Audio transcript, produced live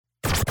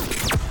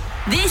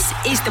This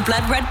is the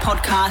Blood Red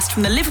podcast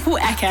from the Liverpool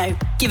Echo,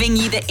 giving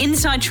you the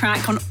inside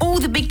track on all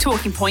the big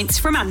talking points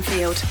from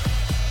Anfield.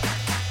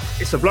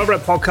 It's the Blood Red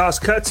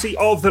podcast, courtesy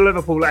of the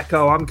Liverpool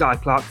Echo. I'm Guy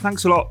Clark.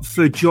 Thanks a lot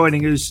for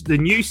joining us. The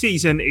new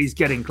season is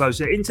getting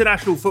closer.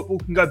 International football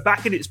can go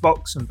back in its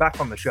box and back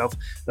on the shelf.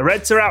 The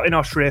Reds are out in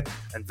Austria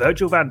and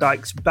Virgil van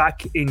Dijk's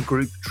back in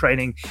group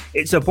training.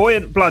 It's a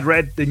buoyant Blood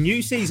Red. The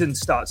new season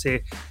starts here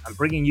and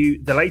bringing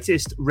you the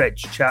latest Reg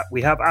chat.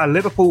 We have our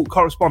Liverpool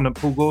correspondent,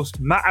 Paul Gorst,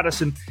 Matt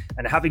Addison,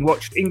 and having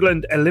watched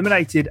England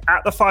eliminated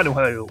at the final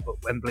hurdle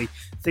at Wembley,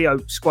 Theo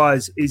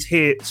Squires is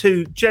here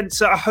too.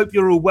 Gents, I hope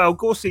you're all well.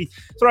 Gorsty,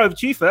 throw over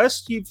to you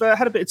first. You've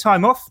had a bit of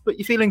time off, but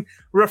you're feeling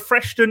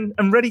refreshed and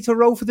ready to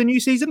roll for the new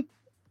season?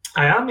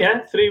 I am,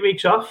 yeah. 3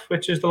 weeks off,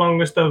 which is the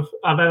longest I've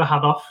ever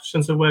had off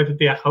since I've worked at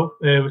the Echo,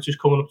 which is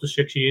coming up to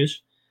 6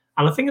 years.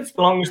 And I think it's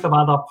the longest I've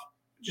had off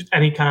just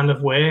any kind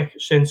of work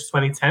since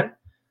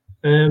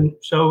 2010.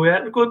 So,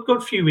 yeah,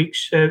 good few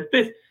weeks. A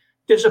bit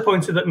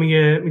disappointed that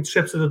my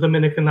trip to the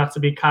Dominican had to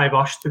be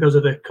kiboshed because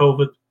of the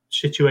COVID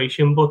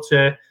situation, but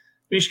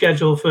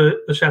rescheduled for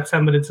the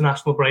September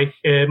international break.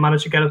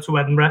 Managed to get up to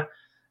Edinburgh,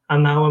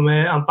 and now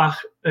I'm back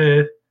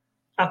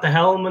at the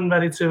helm and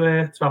ready to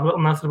have a little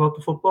natter about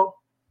the football.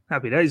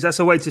 Happy days. That's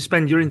a way to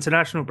spend your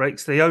international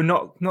breaks, Theo.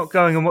 Not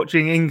going and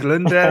watching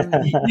England.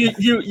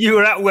 You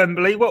were at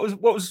Wembley.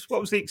 What was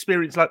the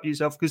experience like for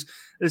yourself? Because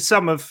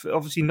some have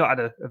obviously not had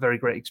a very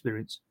great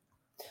experience.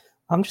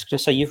 I'm just going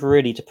to say you've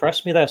really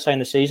depressed me there, saying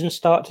the season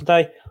start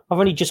today. I've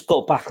only just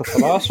got back off the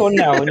last one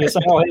now, and you're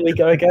saying, "Oh, here we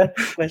go again."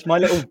 Where's my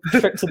little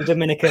trip to the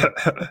Dominican?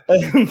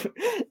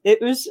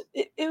 It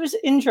was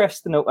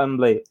interesting at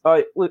Wembley.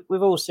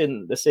 We've all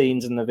seen the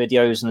scenes and the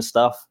videos and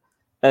stuff,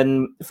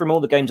 and from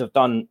all the games I've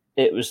done,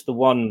 it was the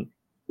one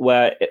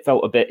where it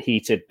felt a bit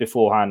heated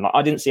beforehand. Like,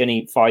 I didn't see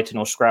any fighting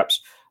or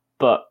scraps,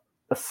 but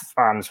the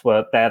fans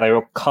were there. They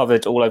were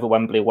covered all over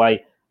Wembley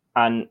way.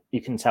 And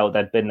you can tell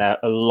they'd been there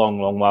a long,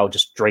 long while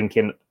just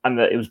drinking, and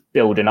that it was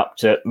building up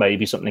to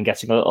maybe something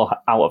getting a little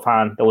out of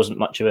hand. There wasn't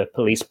much of a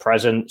police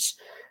presence.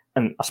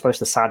 And I suppose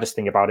the saddest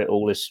thing about it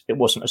all is it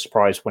wasn't a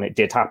surprise when it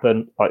did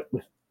happen. Like,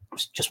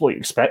 it's just what you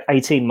expect.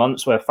 18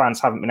 months where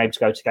fans haven't been able to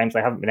go to games.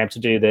 They haven't been able to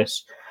do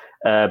this.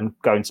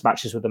 Going to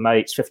matches with the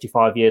mates,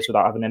 55 years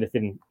without having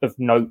anything of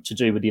note to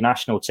do with the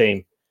national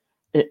team.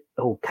 It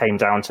all came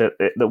down to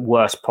the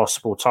worst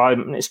possible time.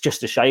 And it's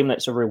just a shame that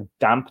it's a real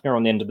dampener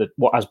on the end of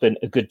what has been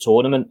a good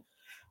tournament.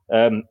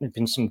 There've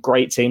been some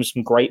great teams,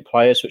 some great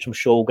players, which I'm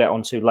sure we'll get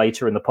onto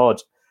later in the pod.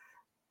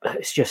 But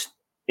it's just,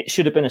 it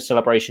should have been a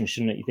celebration,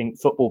 shouldn't it? You think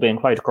football being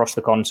played across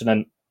the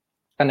continent,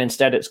 and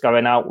instead it's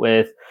going out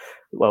with,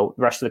 well,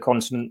 the rest of the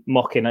continent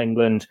mocking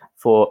England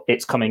for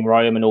its coming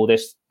Rome and all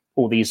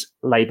these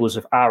labels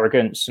of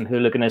arrogance and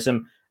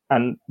hooliganism,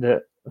 and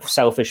the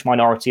selfish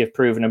minority have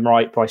proven them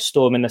right by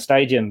storming the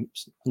stadium.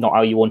 It's not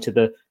how you wanted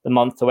the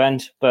month to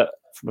end, but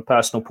from a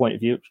personal point of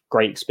view, it's a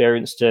great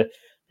experience to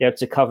be able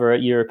to cover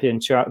European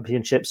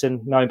championships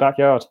in my own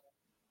backyard.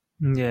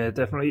 Yeah,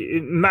 definitely.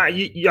 Matt,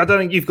 I don't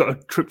think you've got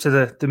a trip to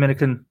the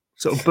Dominican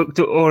sort of booked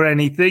or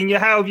anything.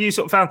 How have you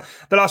sort of found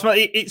the last month?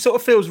 It sort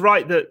of feels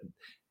right that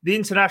the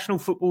international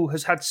football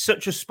has had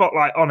such a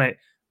spotlight on it,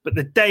 but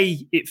the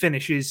day it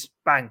finishes,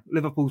 bang,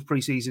 Liverpool's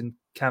pre-season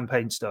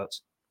campaign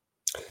starts.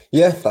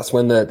 Yeah, that's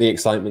when the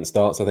excitement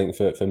starts, I think,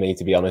 for me,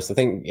 to be honest. I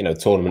think,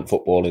 tournament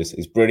football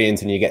is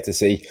brilliant, and you get to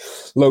see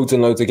loads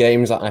and loads of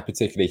games. I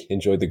particularly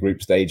enjoyed the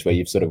group stage where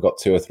you've sort of got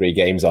 2 or 3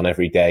 games on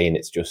every day, and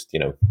it's just,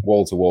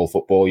 wall-to-wall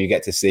football. You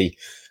get to see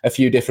a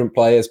few different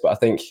players, but I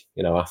think,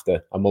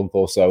 after a month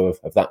or so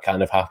of that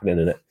kind of happening,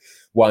 and it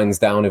winds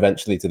down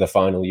eventually to the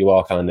final,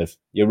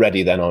 you're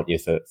ready then, aren't you,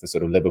 for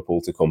sort of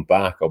Liverpool to come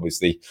back.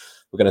 Obviously,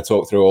 we're going to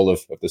talk through all of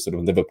the sort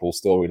of Liverpool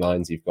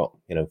storylines. You've got,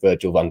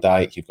 Virgil van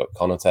Dijk, you've got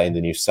Konate and the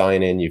new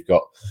signing, you've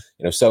got,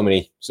 so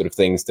many sort of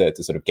things to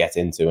sort of get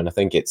into. And I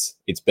think it's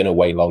been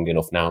away long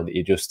enough now that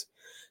you're just,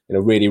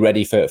 really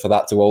ready for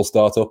that to all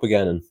start up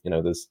again.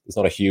 And, there's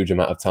not a huge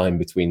amount of time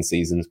between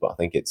seasons, but I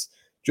think it's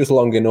just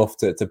long enough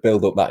to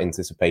build up that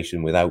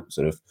anticipation without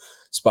sort of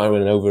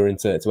spiraling over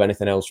into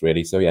anything else,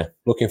 really. So, yeah,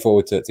 looking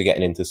forward to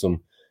getting into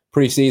some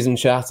pre-season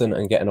chat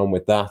and getting on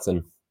with that.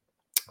 And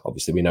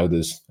obviously, we know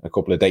there's a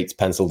couple of dates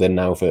penciled in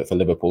now for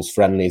Liverpool's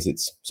friendlies.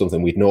 It's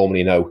something we'd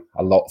normally know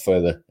a lot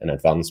further in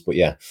advance. But,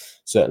 yeah,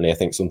 certainly I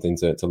think something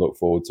to look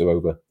forward to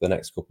over the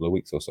next couple of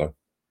weeks or so.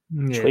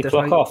 Yeah, should we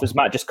clock off, as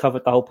Matt just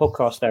covered the whole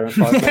podcast there in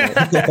 5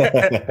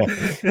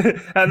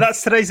 minutes? And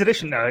that's today's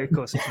edition. No, of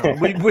course it's not.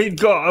 We've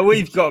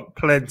got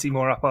plenty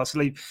more up our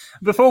sleeve.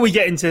 Before we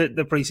get into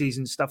the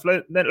pre-season stuff,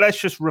 let's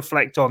just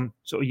reflect on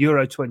sort of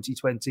Euro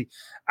 2020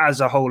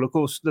 as a whole. Of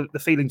course, the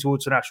feeling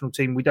towards the national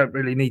team we don't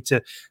really need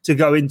to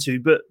go into.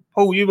 But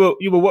Paul, you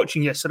were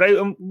watching yesterday,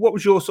 and what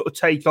was your sort of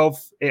take of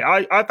it?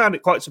 I found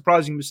it quite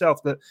surprising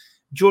myself that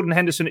Jordan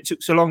Henderson, it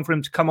took so long for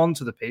him to come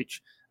onto the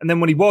pitch, and then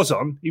when he was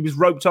on, he was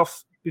roped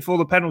off before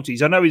the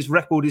penalties. I know his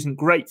record isn't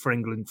great for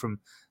England from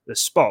the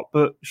spot,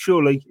 but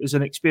surely as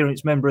an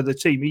experienced member of the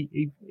team,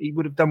 he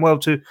would have done well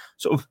to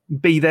sort of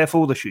be there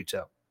for the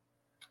shootout.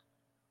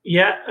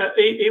 Yeah,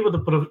 he would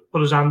have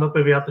put his hand up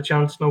if he had the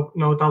chance.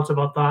 No doubt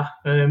about that.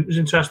 It was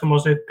interesting,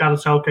 wasn't it? Gareth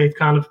Southgate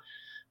kind of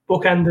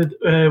bookended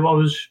what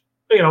was,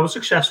 a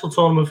successful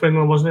tournament for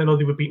England, wasn't it? I know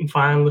they were beating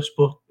finalists,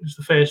 but it was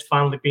the first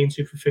final they've been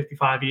to for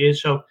 55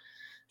 years. So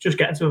just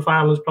getting to a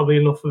final is probably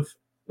enough of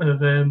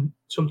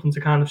something to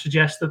kind of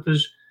suggest that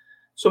there's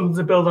something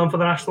to build on for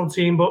the national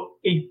team. But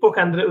he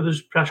bookended it with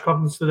his press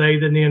conference today,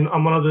 didn't he?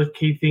 And one of the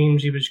key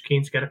themes he was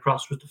keen to get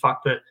across was the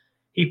fact that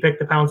he picked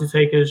the penalty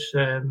takers,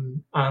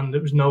 and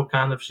there was no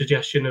kind of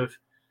suggestion of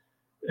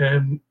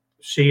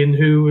seeing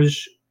who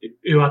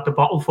had the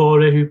bottle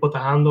for it, who put the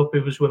hand up,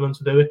 who was willing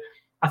to do it.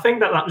 I think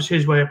that was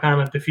his way of kind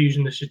of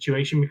diffusing the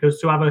situation, because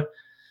to have a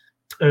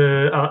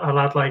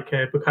lad like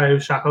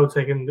Bukayo Saka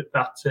taking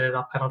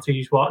that penalty,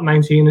 he's what,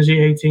 19, is he?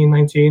 18,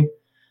 19?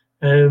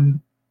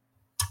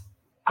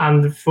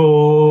 And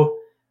for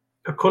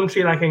a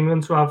country like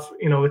England to have,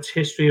 its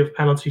history of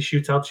penalty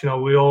shootouts,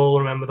 we all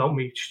remember, don't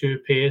we,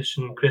 Stuart Pearce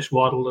and Chris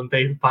Waddle and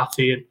David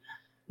Batty. And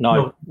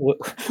no,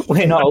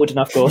 we're not old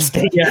enough,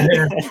 Gorsty. Yeah.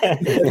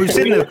 We've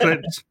seen the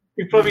clips.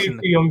 You're probably too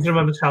young to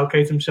remember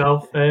Southgate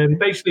himself.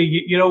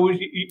 Basically,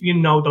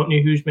 don't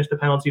you, who's missed a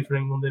penalty for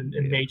England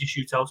in major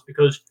shootouts,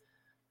 because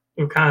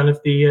of kind of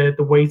the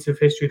weight of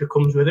history that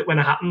comes with it when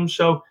it happens.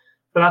 So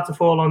for that to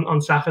fall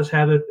on Saka's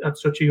head at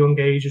such a young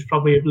age is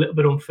probably a little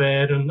bit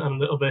unfair and a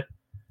little bit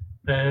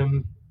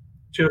I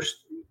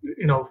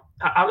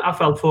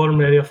felt for him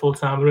really a full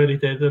time, I really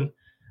did.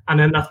 And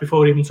then that's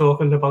before even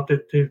talking about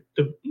the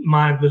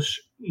mindless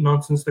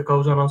nonsense that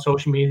goes on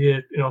social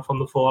media, from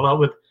the fallout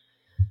with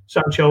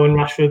Sancho and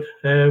Rashford,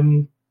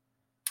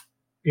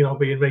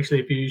 being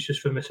racially abused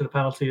just for missing a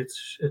penalty.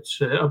 It's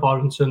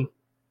abhorrent, and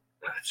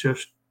it's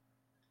just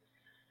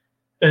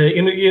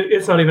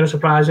it's not even a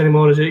surprise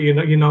anymore, is it?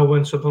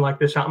 When something like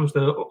this happens,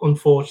 that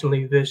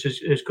unfortunately this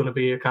is going to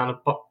be a kind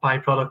of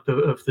byproduct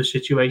of the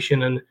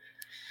situation, and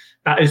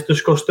that is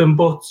disgusting.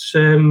 But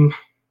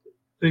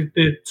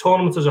the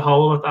tournament as a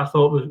whole, I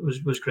thought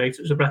was great.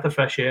 It was a breath of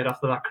fresh air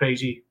after that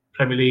crazy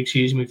Premier League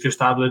season we've just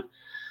had with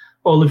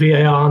all the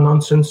VAR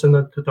nonsense and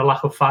the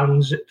lack of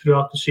fans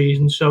throughout the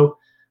season. So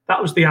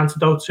that was the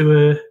antidote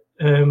to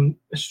a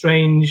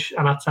strange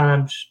and at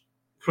times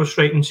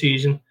frustrating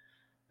season.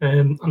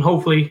 And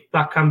hopefully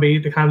that can be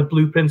the kind of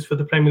blueprints for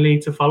the Premier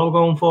League to follow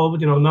going forward.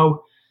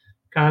 No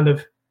kind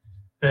of,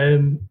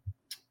 VAR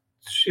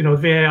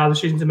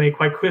decisions are made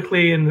quite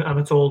quickly and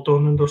it's all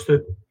done and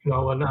dusted,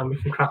 and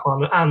we can crack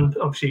on. And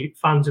obviously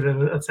fans are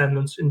in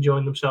attendance,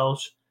 enjoying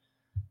themselves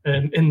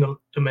in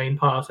the main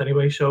part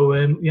anyway. So,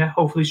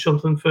 hopefully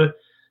something for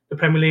the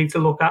Premier League to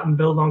look at and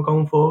build on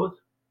going forward.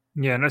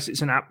 Yeah, unless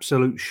it's an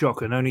absolute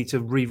shock and only to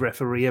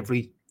re-referee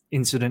every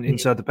incident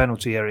inside the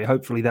penalty area.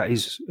 Hopefully that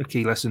is a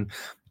key lesson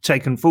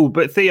taken forward.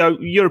 But Theo,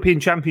 European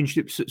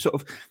Championships, sort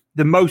of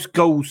the most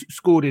goals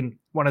scored in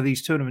one of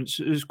these tournaments,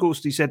 as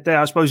Gorsty said there,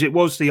 I suppose it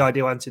was the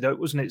ideal antidote,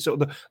 wasn't it?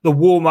 Sort of the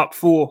warm-up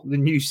for the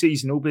new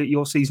season, albeit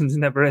your season's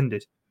never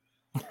ended.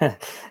 Yeah,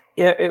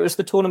 it was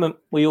the tournament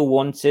we all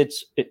wanted.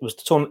 It was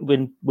the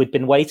tournament we'd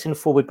been waiting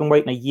for. We'd been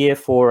waiting a year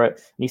for it.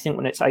 And you think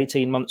when it's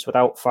 18 months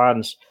without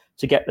fans,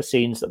 to get the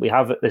scenes that we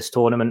have at this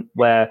tournament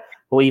where,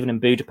 or even in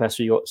Budapest,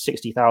 we got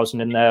 60,000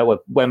 in there, where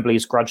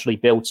Wembley's gradually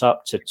built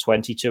up to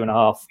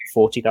 22.5,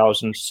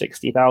 40,000,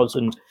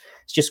 60,000.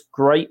 It's just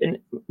great. And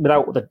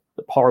without the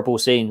horrible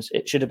scenes,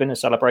 it should have been a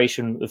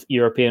celebration of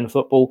European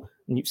football.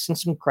 And you've seen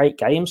some great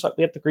games, like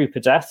we had the group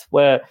of death,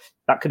 where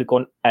that could have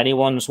gone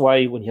anyone's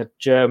way. When you had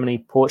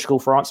Germany, Portugal,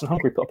 France, and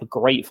Hungary put up a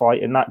great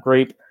fight in that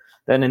group.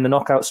 Then in the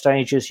knockout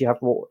stages, you have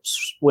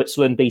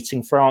Switzerland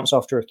beating France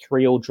after a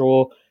 3-3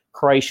 draw.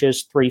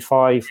 Croatia's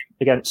 3-5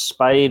 against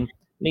Spain.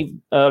 And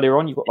even earlier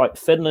on, you've got like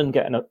Finland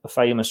getting a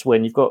famous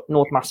win. You've got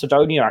North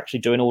Macedonia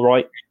actually doing all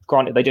right.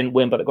 Granted, they didn't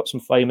win, but they got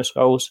some famous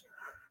goals.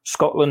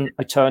 Scotland,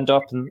 they turned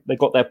up and they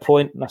got their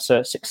point, and that's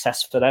a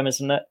success for them,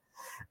 isn't it?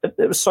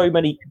 There were so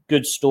many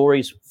good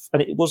stories,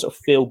 and it was a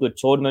feel-good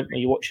tournament where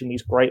you're watching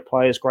these great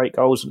players, great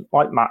goals. And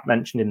like Matt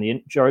mentioned in the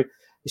intro,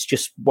 it's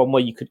just one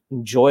where you could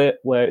enjoy it,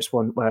 where it's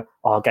one where,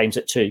 games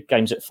at 2,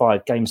 games at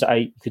 5, games at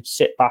 8, you could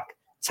sit back,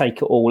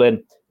 take it all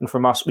in. And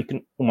from us, we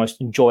can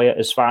almost enjoy it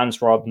as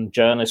fans rather than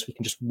journalists. We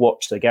can just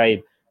watch the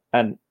game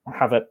and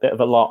have a bit of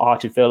a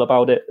light-hearted feel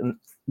about it. And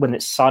when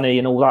it's sunny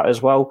and all that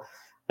as well.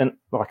 And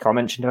like I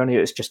mentioned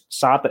earlier, it's just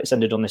sad that it's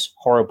ended on this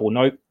horrible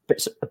note. But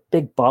it's a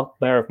big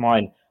bugbear of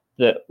mine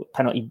that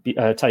penalty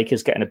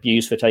takers getting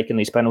abused for taking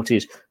these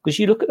penalties. Because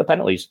you look at the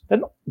penalties, they're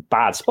not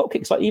bad spot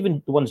kicks. Like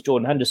even the ones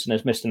Jordan Henderson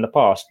has missed in the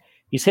past,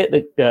 he's hit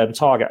the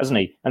target, hasn't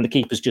he? And the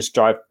keeper's just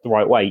drive the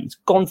right way. He's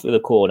gone for the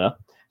corner.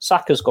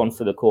 Saka's gone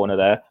for the corner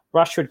there.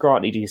 Rashford,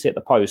 granted, he's hit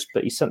the post,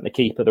 but he sent the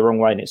keeper the wrong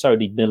way, and it's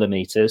only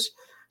millimetres.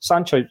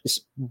 Sancho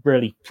is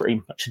really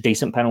pretty much a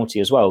decent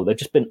penalty as well. They've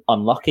just been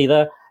unlucky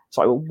there. It's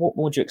like, well, what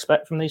would you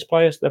expect from these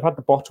players? They've had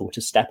the bottle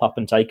to step up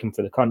and take them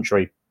for the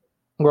country.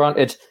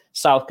 Granted,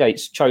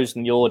 Southgate's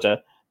chosen the order,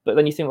 but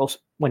then you think, well,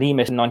 when he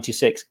missed in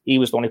 96, he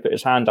was the one who put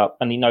his hand up,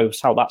 and he knows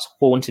how that's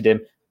haunted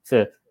him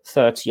for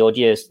 30-odd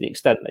years, to the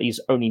extent that he's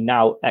only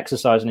now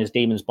exercising his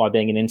demons by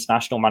being an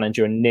international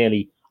manager and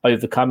nearly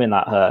overcoming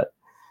that hurt.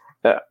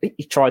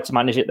 he tried to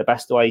manage it the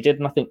best way he did.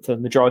 And I think for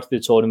the majority of the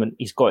tournament,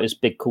 he's got his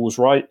big calls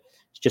right.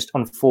 It's just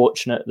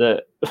unfortunate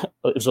that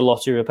it was a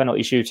lottery or a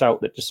penalty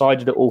shootout that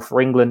decided it all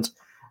for England.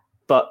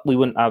 But we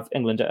wouldn't have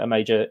England at a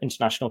major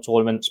international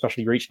tournament,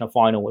 especially reaching a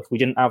final, if we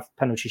didn't have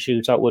penalty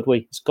shootout, would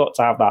we? It's got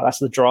to have that. That's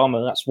the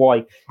drama. That's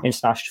why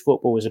international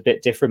football is a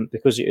bit different,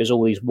 because it is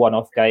all these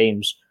one-off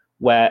games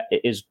where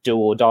it is do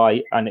or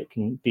die, and it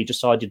can be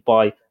decided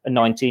by a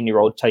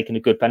 19-year-old taking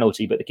a good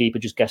penalty, but the keeper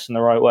just guessing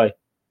the right way.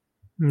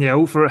 Yeah,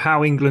 all for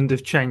how England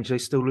have changed. They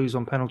still lose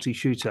on penalty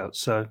shootouts,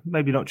 so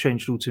maybe not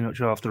changed all too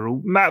much after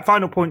all. Matt,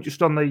 final point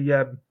just on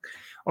the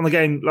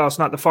game last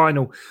night, the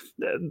final.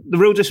 The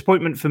real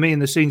disappointment for me in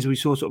the scenes we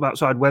saw sort of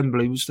outside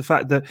Wembley was the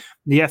fact that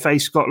the FA,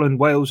 Scotland,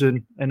 Wales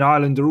and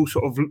Ireland are all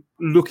sort of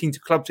looking to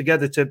club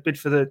together to bid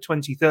for the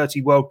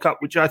 2030 World Cup,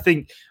 which I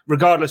think,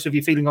 regardless of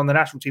your feeling on the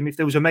national team, if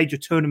there was a major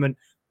tournament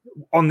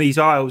on these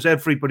isles,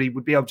 everybody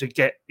would be able to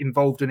get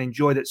involved and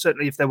enjoy that.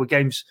 Certainly if there were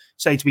games,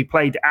 say, to be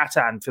played at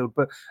Anfield,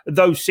 but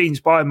those scenes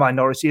by a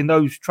minority and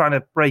those trying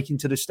to break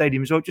into the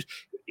stadium as well,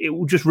 it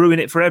will just ruin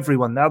it for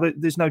everyone. Now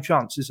there's no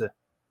chance, is there?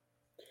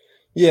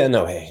 Yeah,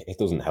 no, it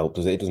doesn't help,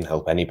 does it? It doesn't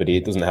help anybody.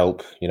 It doesn't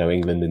help,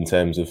 England in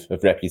terms of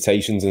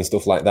reputations and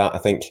stuff like that. I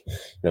think,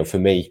 for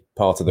me,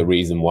 part of the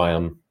reason why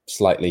I'm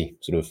slightly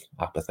sort of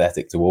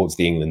apathetic towards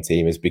the England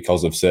team is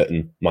because of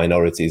certain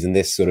minorities, and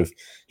this sort of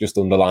just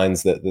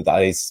underlines that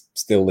is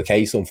still the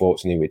case,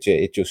 unfortunately, which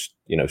it just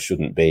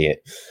shouldn't be.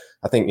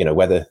 I think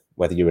whether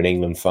you're an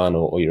England fan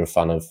or you're a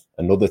fan of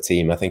another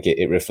team, I think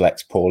it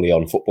reflects poorly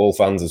on football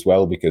fans as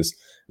well, because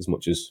as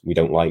much as we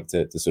don't like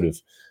to sort of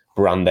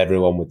brand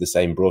everyone with the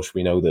same brush,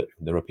 we know that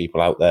there are people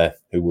out there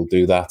who will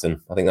do that, and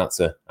I think that's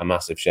a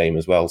massive shame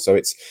as well. So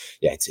it's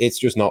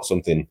just not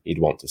something you'd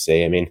want to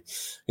see. I mean,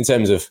 in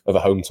terms of a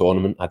home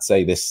tournament, I'd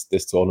say this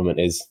tournament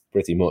is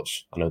pretty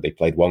much, I know they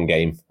played one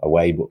game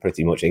away, but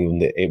pretty much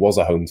England, it was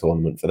a home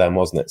tournament for them,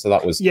 wasn't it? So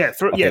that was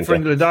for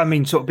England. I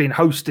mean, sort of being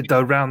hosted though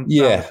around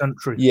the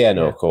country.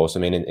 Of course. I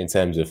mean, in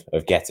terms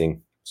of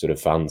getting sort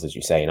of fans, as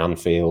you say, in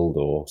Anfield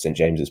or St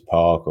James's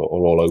Park or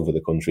all over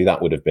the country,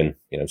 that would have been,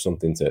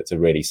 something to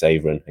really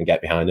savour and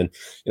get behind. And,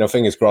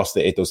 fingers crossed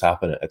that it does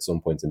happen at some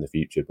point in the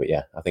future. But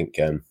yeah, I think,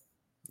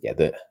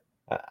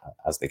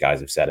 as the guys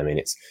have said, I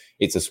mean,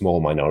 it's a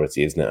small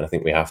minority, isn't it? And I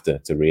think we have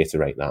to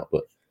reiterate that.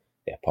 But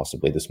yeah,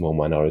 possibly the small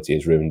minority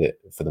has ruined it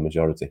for the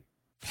majority.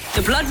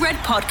 The Blood Red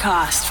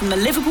Podcast from the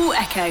Liverpool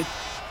Echo.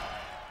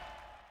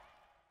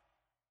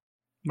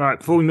 Right,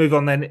 before we move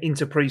on then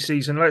into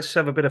pre-season, let's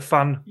have a bit of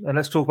fun and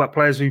let's talk about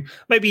players who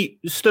maybe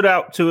stood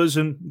out to us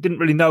and didn't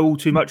really know all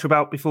too much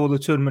about before the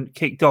tournament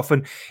kicked off.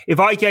 And if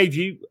I gave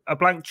you a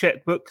blank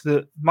checkbook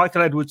that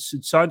Michael Edwards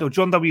had signed, or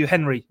John W.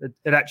 Henry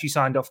had actually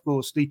signed off,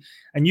 course,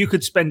 and you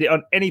could spend it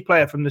on any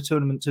player from the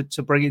tournament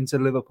to bring into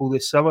Liverpool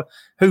this summer,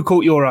 who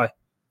caught your eye?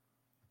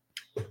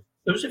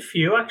 There was a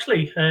few,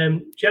 actually.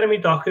 Jeremy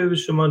Doku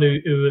was someone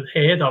who had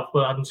heard of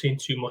but hadn't seen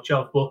too much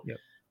of, but... Yep.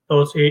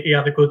 Thought he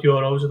had a good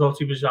Euros. I thought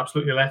he was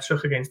absolutely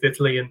electric against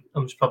Italy, and it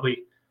was probably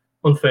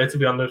unfair to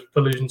be on the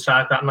losing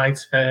side that night.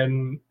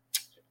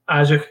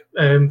 Isaac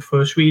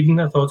for Sweden,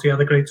 I thought he had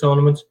a great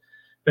tournament.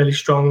 Really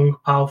strong,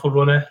 powerful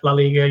runner, La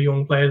Liga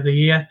Young Player of the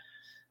Year.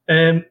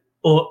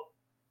 But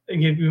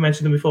you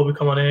mentioned him before we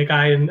come on air,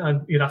 Guy,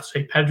 and you'd have to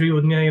say Pedri,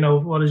 wouldn't you?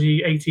 What is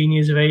he, 18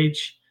 years of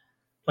age?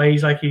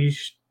 Plays like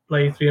he's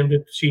played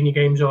 300 senior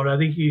games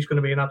already. He's going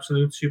to be an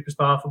absolute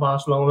superstar for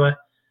Barcelona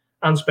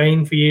and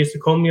Spain for years to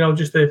come.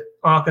 Just the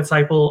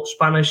archetypal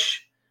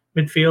Spanish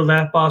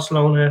midfielder,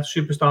 Barcelona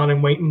superstar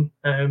in waiting.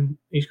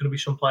 He's going to be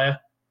some player.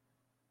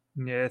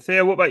 Yeah,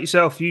 Theo, what about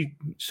yourself? You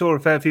saw a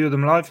fair few of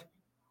them live.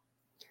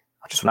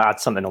 I just want to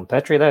add something on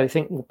Pedri there. I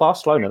think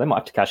Barcelona, they might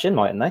have to cash in,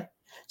 mightn't they?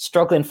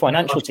 Struggling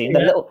financial team.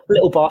 They're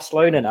little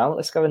Barcelona now.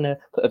 Let's go and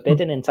put a bid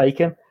in and take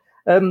him.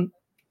 I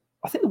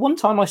think the one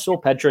time I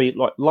saw Pedri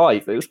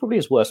live, it was probably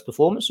his worst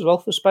performance as well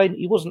for Spain.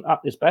 He wasn't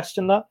at his best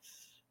in that.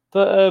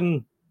 But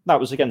that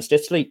was against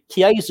Italy.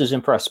 Chiesa's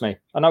impressed me.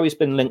 I know he's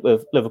been linked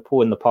with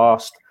Liverpool in the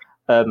past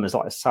as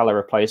like a Salah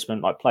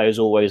replacement, like players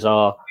always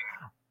are.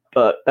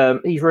 But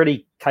he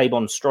really came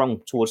on strong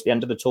towards the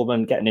end of the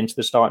tournament, getting into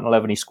the starting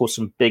 11. He scored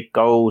some big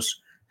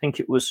goals. I think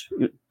it was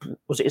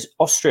it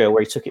Austria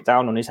where he took it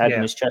down on his head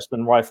and his chest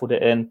and rifled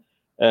it in.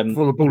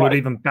 Before the ball had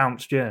even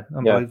bounced,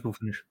 unbelievable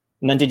finish.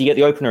 And then did he get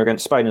the opener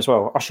against Spain as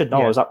well? I should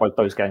know I was at both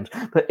those games.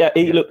 But yeah,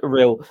 he looked a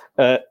real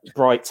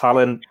bright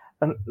talent.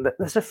 And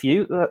there's a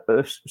few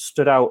that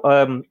stood out.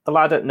 The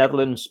lad at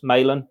Netherlands,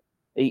 Malen,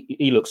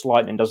 he looks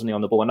lightning, doesn't he,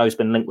 on the ball? I know he's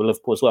been linked with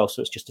Liverpool as well,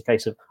 so it's just a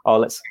case of,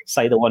 let's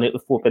say the one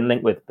we've been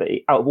linked with. But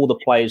out of all the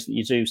players that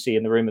you do see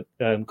in the room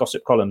at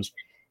Gossip Columns,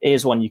 it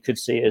is one you could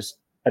see as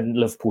a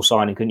Liverpool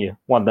signing, couldn't you?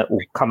 One that will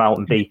come out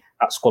and be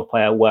that squad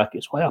player, work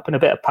its way up in a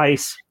bit of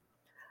pace.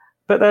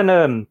 But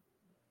then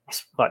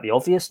it's like the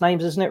obvious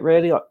names, isn't it,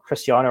 really? Like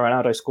Cristiano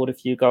Ronaldo scored a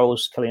few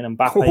goals, Kylian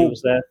Mbappe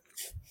was there.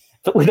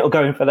 But we're not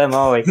going for them,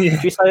 are we? Yeah.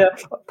 Did you say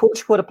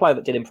Portugal had a player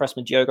that did impress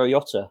me, Diogo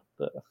Jota?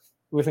 But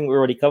we think we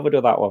already covered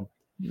with that one.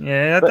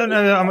 Yeah, I don't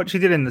know how much he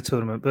did in the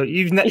tournament, but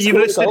you've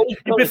listed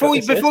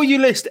before you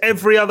list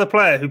every other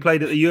player who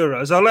played at the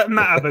Euros. I'll let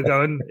Matt have a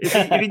go, and if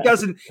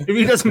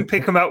he doesn't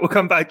pick them out, we'll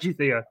come back to you,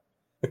 Theo.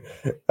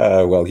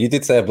 Well, you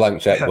did say a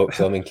blank checkbook,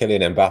 so I mean,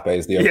 Kylian Mbappe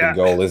is the open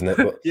goal, isn't it?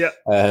 But, yeah.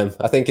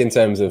 I think in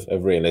terms of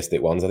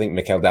realistic ones, I think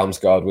Mikkel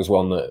Damsgaard was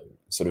one that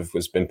sort of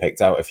was been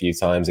picked out a few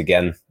times.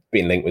 Again,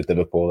 being linked with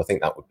Liverpool, I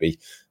think that would be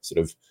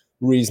sort of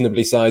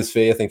reasonably sized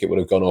fee. I think it would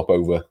have gone up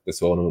over the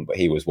tournament, but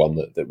he was one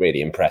that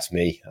really impressed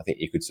me. I think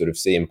you could sort of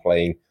see him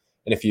playing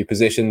in a few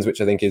positions,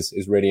 which I think is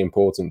really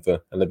important for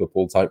a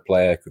Liverpool type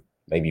player. Could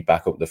maybe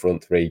back up the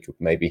front three, could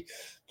maybe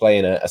play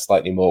in a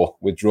slightly more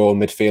withdrawn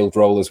midfield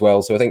role as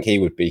well. So I think he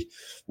would be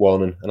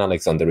one. And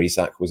Alexander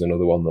Isak was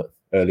another one that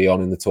early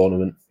on in the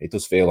tournament, it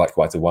does feel like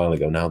quite a while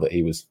ago now that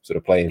he was sort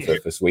of playing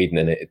for Sweden,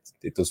 and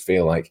it does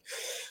feel like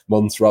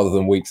months rather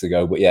than weeks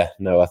ago. But yeah,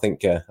 no, I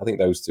think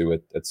those two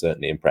had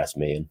certainly impressed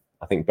me, and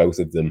I think both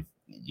of them,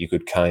 you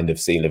could kind of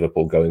see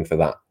Liverpool going for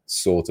that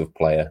sort of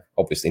player.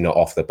 Obviously not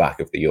off the back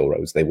of the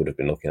Euros. They would have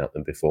been looking at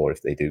them before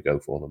if they do go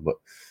for them. But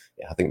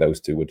yeah, I think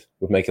those two would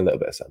make a little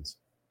bit of sense.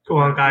 Go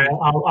on, Guy.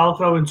 I'll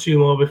throw in two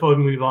more before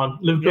we move on.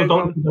 Liverpool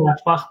don't need the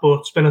left back,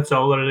 but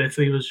Spinazzola at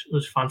Italy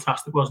was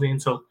fantastic, wasn't he?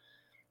 Until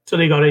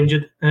he got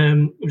injured.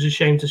 It was a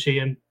shame to see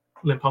him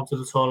limp out to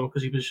the tournament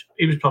because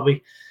he was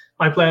probably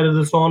my player of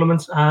the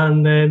tournament,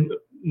 and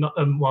not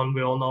one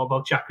we all know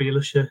about, Jack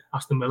Grealish,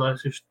 Aston Villa,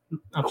 who's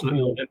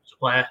absolutely loved him as a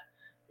player.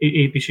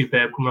 He'd be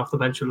superb coming off the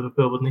bench of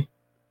Liverpool, wouldn't he?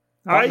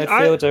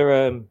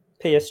 Midfielder,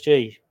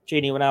 PSG,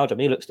 Gini Wijnaldum,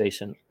 he looks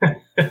decent.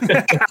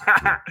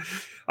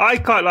 I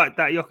quite like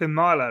that Joachim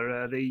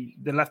Mahler, the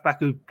left back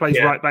who plays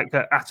right back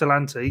at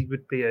Atalanta. He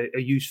would be a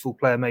useful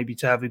player maybe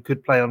to have who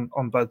could play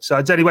on both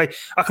sides. Anyway,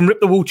 I can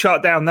rip the wall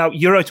chart down now.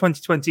 Euro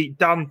 2020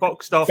 done,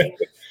 boxed off.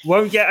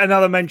 Won't get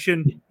another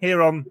mention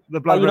here on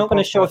the Blood. You're not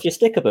going to show off your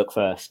sticker book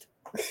first?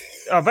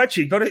 I've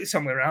actually got it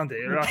somewhere around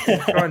here. I can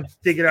try and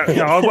dig it out.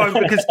 No, I won't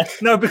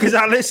because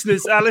our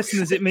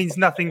listeners it means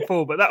nothing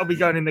for, but that'll be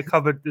going in the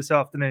cupboard this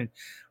afternoon.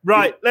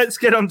 Right, let's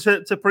get on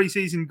to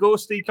pre-season.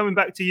 Gorsty, coming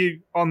back to you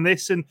on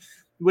this, and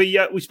we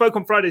spoke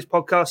on Friday's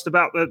podcast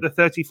about the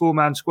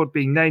 34-man squad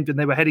being named, and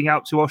they were heading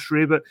out to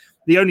Austria, but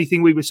the only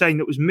thing we were saying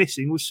that was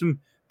missing was some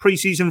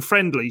pre-season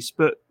friendlies,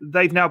 but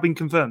they've now been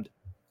confirmed.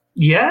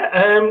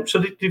 Yeah,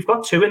 so they've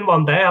got two in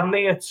one day, haven't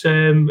they? It's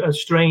a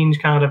strange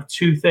kind of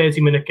 2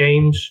 30-minute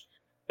games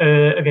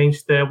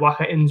against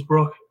Wacker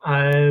Innsbruck.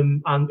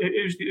 And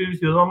who's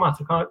the other one, Matt?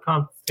 I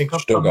can't think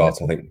of.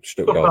 Stuttgart, I think.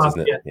 Stuttgart,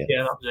 isn't it?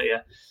 Yeah, that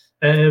was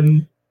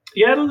it,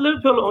 yeah.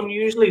 Liverpool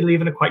unusually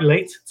leaving it quite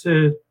late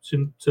to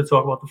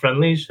talk about the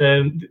friendlies.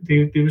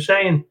 They were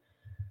saying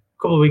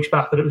a couple of weeks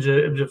back that it was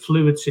a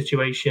fluid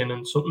situation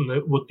and something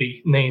that would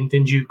be named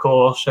in due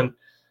course. And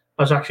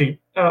I was actually,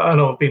 I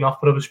know I've been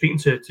off, but I was speaking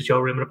to Joe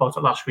Rimmer about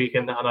it last week,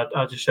 and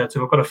I just said to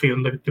him, I've got a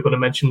feeling they're going to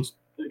mention,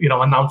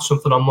 announce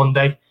something on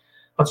Monday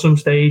at some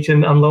stage,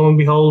 and lo and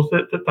behold,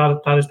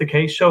 that is the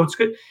case. So it's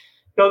good.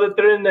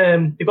 They're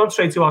in. They've gone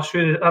straight to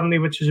Austria, haven't they?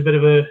 Which is a bit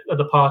of a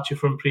departure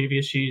from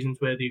previous seasons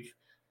where they've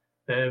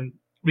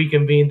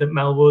reconvened at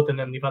Melwood, and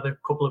then they've had a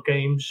couple of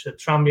games at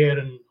Tranmere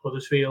and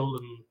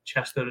Huddersfield and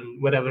Chester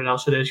and whatever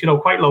else it is.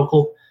 Quite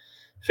local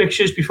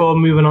fixtures before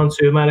moving on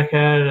to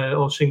America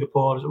or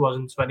Singapore, as it was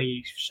in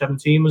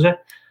 2017, was it?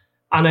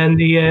 And then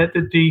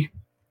the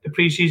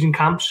pre-season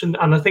camps, and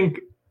I think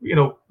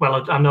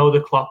I know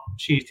the Klopp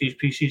sees these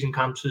pre-season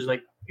camps as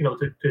like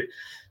the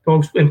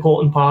most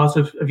important part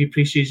of your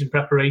pre-season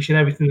preparation.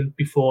 Everything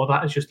before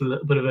that is just a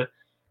little bit of a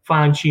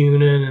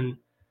fine-tuning and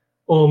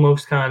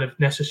almost kind of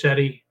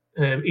necessary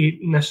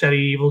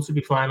evil to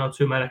be flying out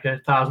to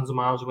America, thousands of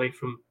miles away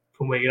from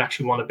where you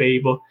actually want to be.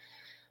 But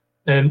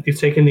they've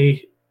taken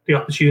the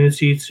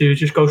opportunity to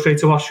just go straight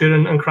to Austria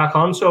and crack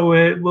on. So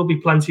it will be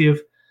plenty of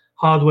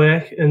hard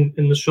work in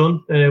the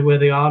sun where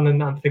they are,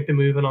 and I think they're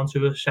moving on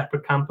to a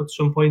separate camp at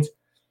some point.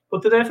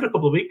 But they're there for a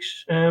couple of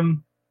weeks. I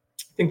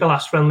think the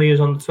last friendly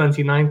is on the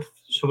 29th,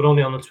 so we're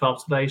only on the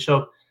 12th today.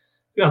 So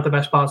we have the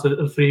best part of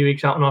the 3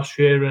 weeks out in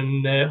Austria,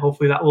 and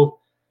hopefully that will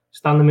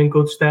stand them in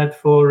good stead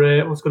for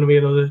what's going to be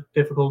another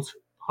difficult,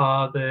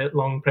 hard,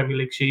 long Premier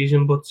League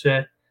season. But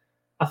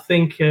I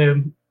think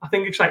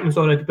excitement's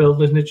already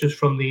built, isn't it? Just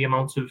from the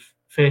amount of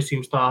first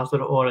team stars that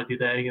are already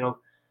there.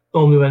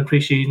 Normally when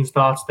pre-season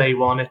starts day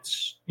one,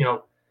 it's a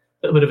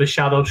little bit of a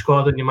shadow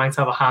squad, and you might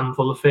have a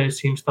handful of first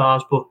team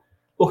stars. But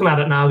looking at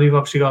it now, they've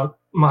obviously got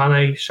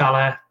Mane,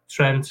 Salah,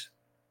 Trent,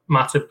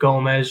 Matip,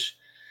 Gomez,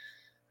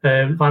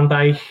 Van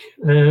Dijk,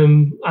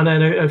 and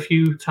then a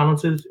few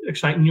talented,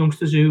 exciting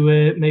youngsters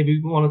who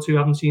maybe one or two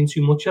haven't seen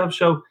too much of.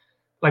 So,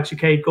 like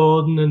Kate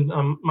Gordon and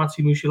Matej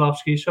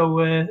Musialowski. So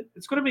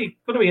it's going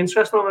to be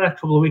interesting over the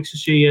next couple of weeks to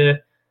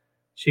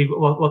see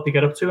what they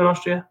get up to in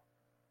Austria.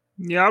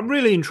 Yeah, I'm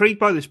really intrigued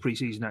by this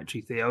pre-season,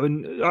 actually, Theo.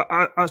 And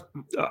I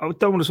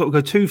don't want to sort of go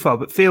too far,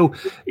 but feel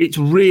it's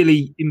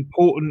really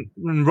important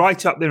and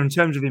right up there in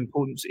terms of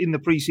importance in the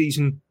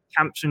pre-season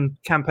camps and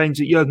campaigns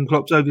that Jurgen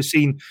Klopp's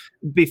overseen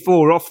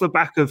before, off the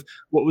back of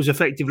what was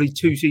effectively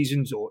 2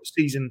 seasons or a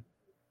season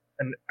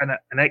and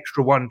an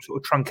extra one sort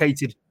of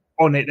truncated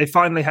on it. They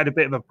finally had a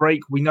bit of a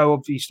break. We know,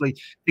 obviously,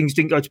 things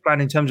didn't go to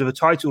plan in terms of a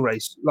title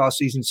race last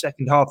season,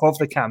 second half of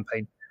the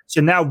campaign. So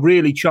now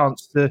really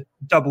chance to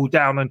double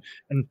down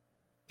and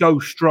go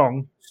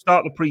strong,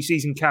 start the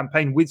pre-season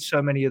campaign with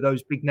so many of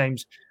those big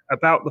names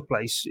about the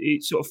place.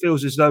 It sort of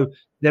feels as though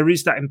there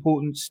is that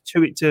importance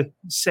to it, to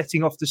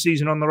setting off the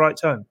season on the right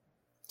tone.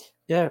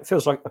 Yeah, it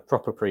feels like a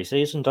proper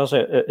pre-season, does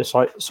it? It's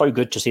like so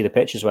good to see the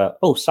pictures where,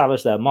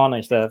 Salah's there,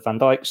 Mane's there, Van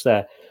Dijk's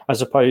there,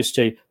 as opposed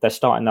to they're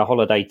starting their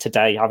holiday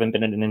today, having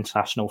been in an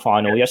international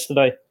final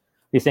yesterday.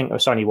 You think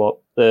it's only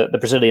the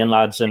Brazilian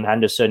lads and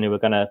Henderson who are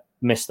going to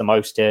miss the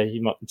most here.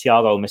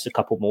 Thiago will miss a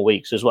couple more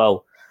weeks as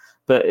well.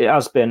 But it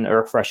has been a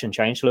refreshing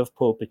change to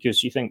Liverpool,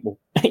 because you think,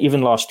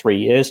 even last 3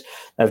 years,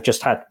 they've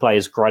just had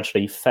players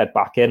gradually fed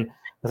back in.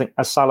 I think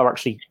as Salah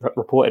actually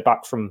reported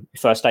back from the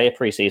first day of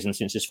pre-season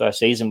since his first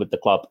season with the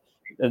club,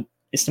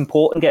 it's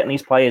important getting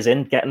these players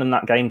in, getting them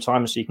that game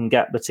time so you can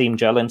get the team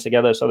gelling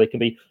together so they can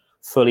be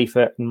fully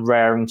fit and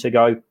raring to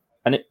go.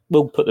 And it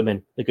will put them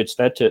in a good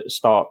stead to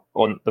start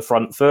on the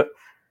front foot.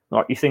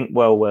 Like you think,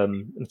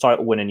 the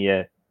title winning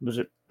year,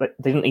 they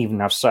didn't even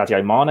have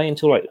Sadio Mane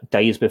until like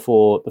days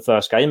before the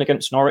first game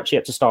against Norwich. He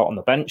had to start on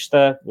the bench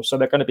there. So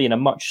they're going to be in a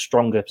much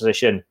stronger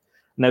position.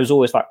 And there was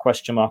always that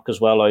question mark as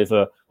well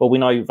over, we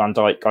know Van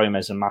Dijk,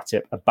 Gomez and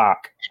Matip are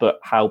back, but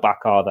how back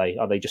are they?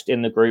 Are they just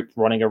in the group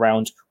running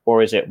around?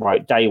 Or is it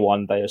day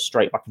one, they are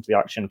straight back into the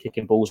action,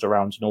 kicking balls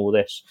around and all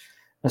this?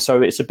 And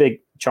so it's a big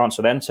chance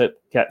for them to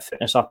get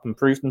fitness up and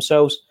prove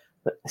themselves.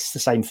 But it's the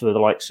same for the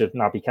likes of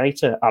Naby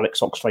Keita, Alex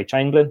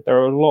Oxlade-Chamberlain. There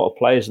are a lot of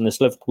players in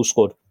this Liverpool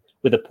squad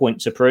with a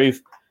point to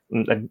prove.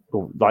 And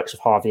the likes of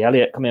Harvey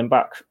Elliott coming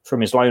back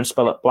from his loan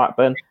spell at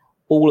Blackburn.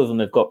 All of them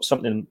have got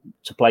something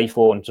to play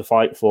for and to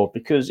fight for,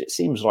 because it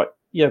seems like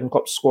you haven't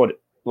got the squad,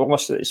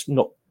 unless it's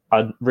not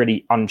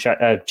really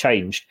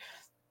changed.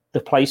 The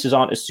places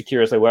aren't as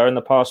secure as they were in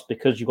the past,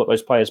 because you've got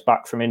those players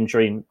back from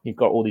injury and you've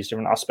got all these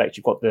different aspects.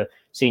 You've got the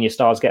senior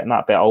stars getting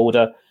that bit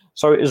older.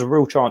 So it is a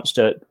real chance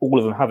to all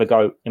of them have a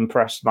go,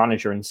 impress the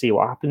manager and see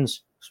what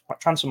happens.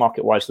 Transfer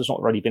market-wise, there's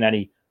not really been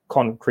any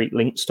concrete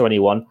links to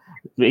anyone,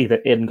 either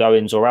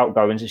ingoings or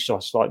outgoings. It's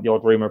just like the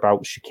odd rumour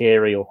about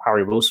Shaqiri or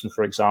Harry Wilson,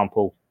 for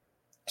example.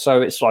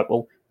 So it's like,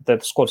 the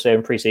squad's there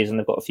in pre-season.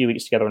 They've got a few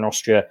weeks together in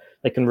Austria.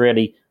 They can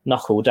really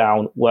knuckle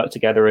down, work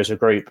together as a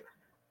group,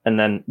 and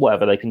then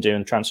whatever they can do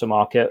in the transfer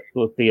market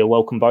would be a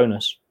welcome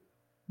bonus.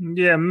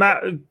 Yeah,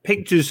 Matt,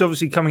 pictures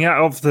obviously coming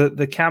out of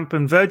the camp,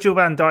 and Virgil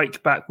van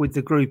Dijk back with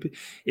the group.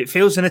 It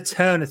feels an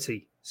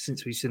eternity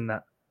since we've seen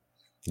that.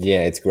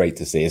 Yeah, it's great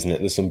to see, isn't it?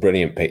 There's some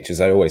brilliant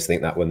pictures. I always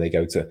think that when they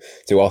go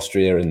to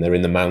Austria and they're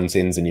in the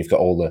mountains and you've got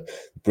all the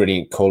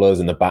brilliant colours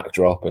and the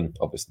backdrop, and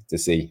obviously to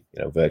see,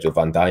 Virgil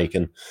van Dijk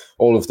and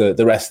all of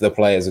the rest of the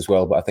players as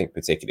well. But I think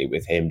particularly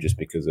with him, just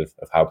because of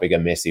how big a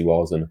miss he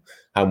was and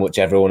how much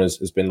everyone has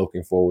been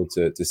looking forward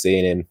to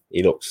seeing him.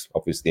 He looks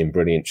obviously in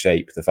brilliant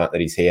shape. The fact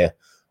that he's here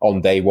on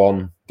day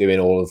one, doing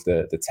all of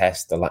the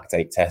tests, the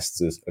lactate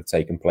tests have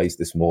taken place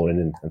this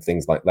morning and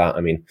things like that. I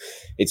mean,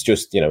 it's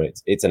just,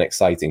 it's an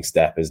exciting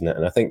step, isn't it?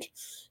 And I think,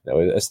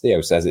 as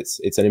Theo says,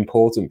 it's an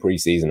important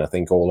pre-season, I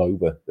think, all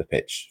over the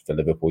pitch for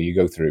Liverpool. You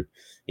go through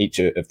each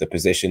of the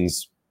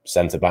positions,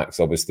 centre-backs,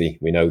 obviously,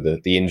 we know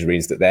the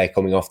injuries that they're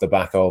coming off the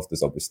back of.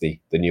 There's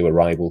obviously the new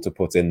arrival to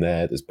put in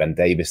there. There's Ben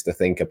Davies to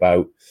think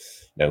about.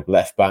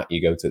 Left back,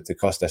 you go to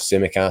Kostas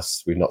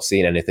Tsimikas. We've not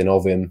seen anything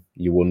of him.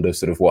 You wonder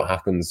sort of what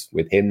happens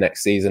with him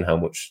next season. How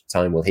much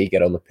time will he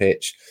get on the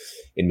pitch?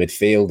 In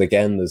midfield,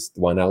 again, there's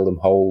the Wijnaldum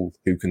hole,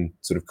 who can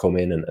sort of come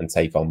in and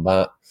take on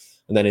that.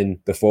 And then in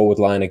the forward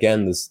line,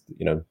 again, there's,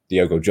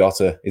 Diogo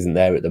Jota isn't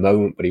there at the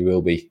moment, but he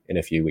will be in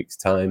a few weeks'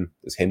 time.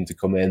 There's him to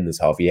come in. There's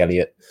Harvey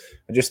Elliott.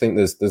 I just think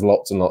there's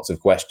lots and lots of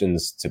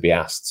questions to be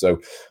asked.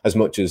 So as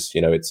much as,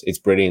 it's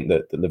brilliant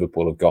that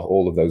Liverpool have got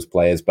all of those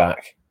players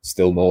back,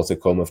 still more to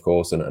come, of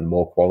course, and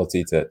more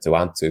quality to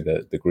add to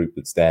the group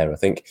that's there. I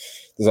think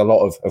there's a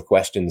lot of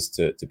questions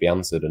to be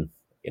answered. And,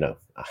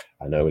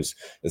 I know as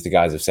the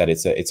guys have said,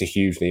 it's a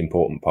hugely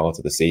important part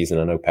of the season.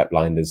 I know Pep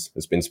Lijnders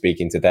has been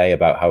speaking today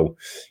about how,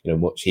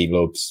 much he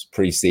loves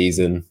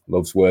pre-season,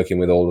 loves working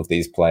with all of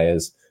these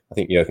players. I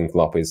think Jurgen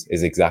Klopp is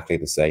exactly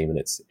the same. And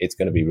it's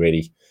going to be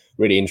really,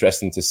 really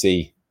interesting to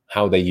see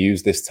how they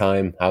use this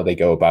time, how they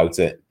go about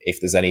it,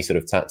 if there's any sort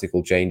of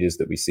tactical changes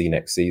that we see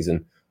next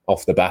season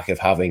off the back of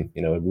having,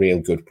 a real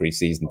good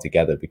pre-season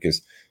together,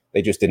 because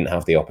they just didn't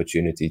have the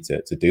opportunity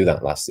to do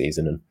that last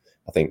season. And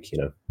I think,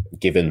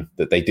 given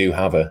that they do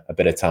have a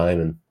bit of time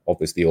and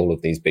obviously all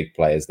of these big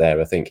players there,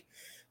 I think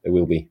there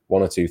will be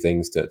one or two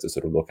things to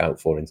sort of look out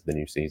for into the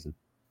new season.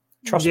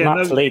 Trust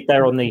Matt to lead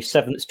there on the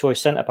 7th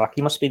choice centre-back.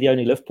 He must be the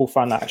only Liverpool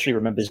fan that actually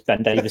remembers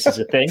Ben Davies as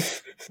a thing.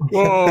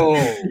 Whoa!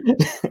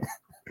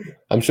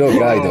 I'm sure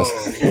Guy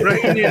does.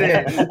 Rein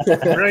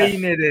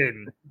it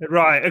in.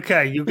 Right,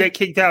 okay. You'll get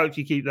kicked out if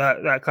you keep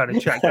that kind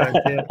of chat going.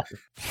 Yeah.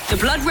 The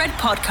Blood Red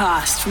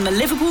Podcast from the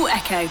Liverpool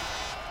Echo.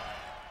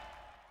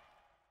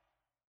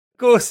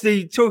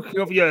 Gorsty, talking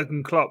of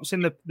Jurgen Klopp,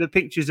 seen the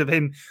pictures of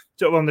him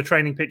sort of on the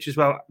training pitch as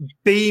well,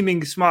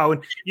 beaming smile.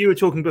 And you were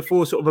talking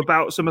before sort of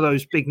about some of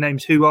those big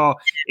names who are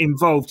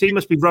involved. He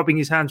must be rubbing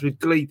his hands with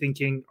glee,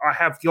 thinking, I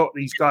have got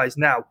these guys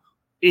now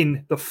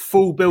in the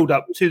full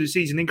build-up to the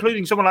season,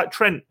 including someone like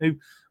Trent, who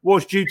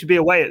was due to be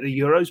away at the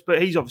Euros,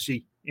 but he's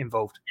obviously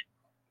involved.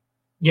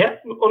 Yeah,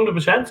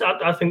 100%.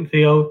 I think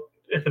Theo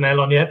hit the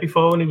nail on the head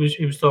before when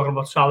he was talking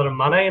about Salah and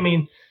Mane. I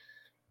mean,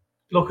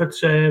 look at,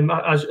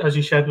 as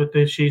you said, with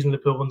the season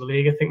Liverpool won the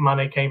league, I think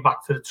Mane came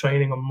back to the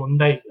training on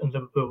Monday and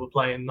Liverpool were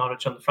playing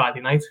Norwich on the Friday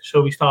night.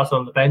 So he started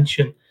on the bench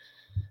and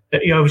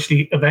he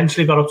obviously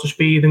eventually got up to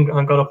speed and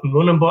got up and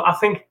running. But I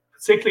think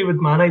particularly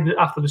with Mane,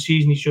 after the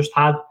season he's just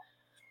had,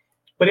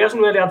 but he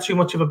hasn't really had too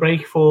much of a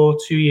break for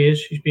 2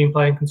 years. He's been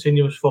playing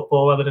continuous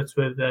football, whether it's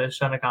with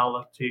Senegal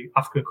or the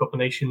African Cup of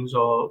Nations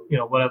or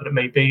whatever it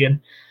may be,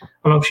 and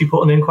obviously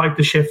putting in quite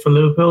the shift for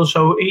Liverpool.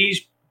 So he's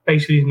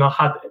basically not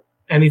had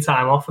any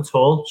time off at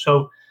all.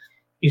 So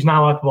he's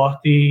now had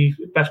the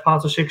best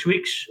part of 6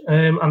 weeks,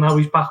 and now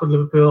he's back with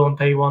Liverpool on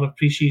day one of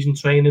pre-season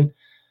training.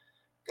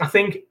 I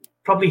think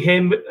probably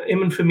him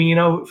and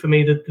Firmino, for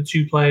me, the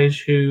two players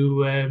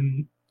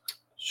who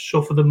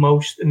suffer the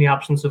most in the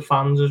absence of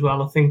fans as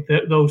well. I think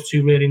that those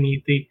two really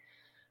need the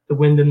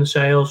wind in the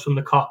sails from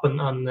the Kop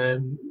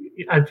and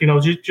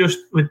just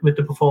with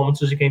the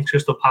performances against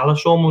Crystal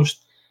Palace,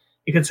 almost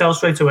you could tell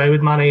straight away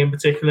with Mane in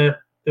particular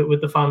that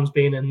with the fans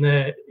being in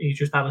there, he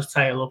just had his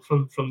tail up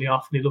from the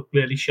off and he looked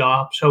really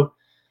sharp. So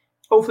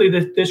hopefully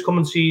this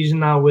coming season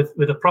now with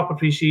a proper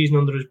pre-season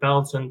under his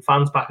belt and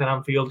fans back at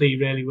Anfield, he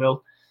really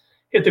will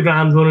hit the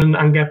ground running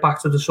and get back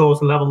to the sort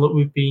of level that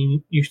we've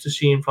been used to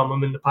seeing from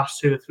him in the past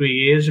 2 or 3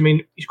 years. I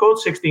mean, he scored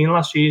 16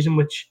 last season,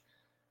 which,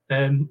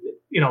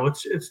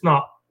 it's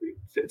not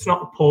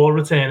a poor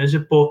return, is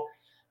it? But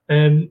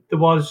there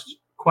was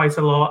quite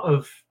a lot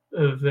of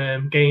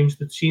games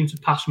that seemed to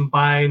pass him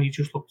by and he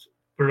just looked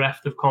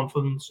bereft of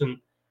confidence and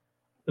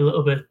a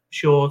little bit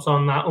short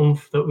on that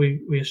oomph that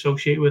we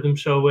associate with him.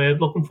 So we're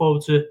looking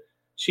forward to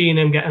seeing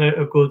him getting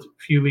a good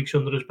few weeks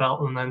under his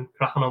belt and then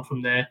cracking on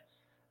from there.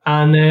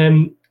 And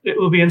it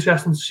will be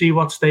interesting to see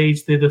what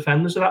stage the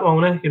defenders are at,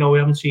 won't it? We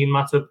haven't seen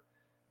Matip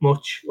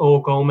much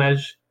or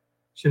Gomez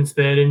since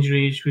their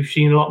injuries. We've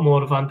seen a lot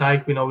more of Van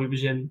Dijk. We know he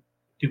was in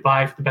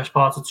Dubai for the best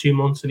part of 2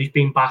 months and he's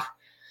been back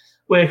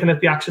working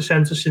at the AXA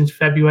Centre since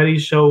February.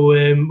 So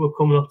we're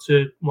coming up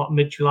to,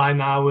 mid-July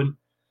now, and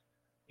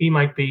he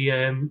might be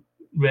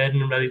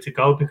ready and ready to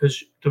go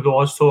because there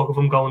was talk of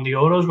him going the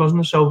Euros, wasn't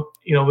there? So,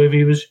 if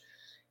he was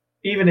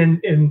even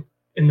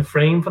in the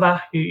frame for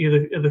that,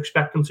 you'd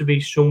expect him to be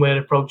somewhere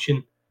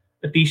approaching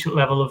a decent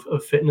level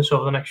of fitness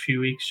over the next few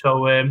weeks.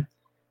 So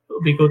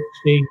it'll be good to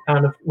see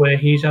kind of where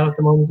he's at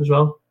the moment as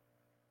well.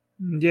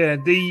 Yeah,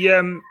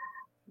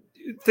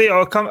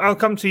 Theo, I'll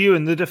come to you.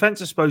 And the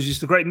defence, I suppose, is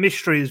the great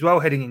mystery as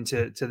well heading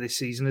into this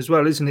season as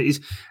well, isn't it?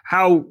 Is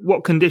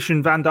what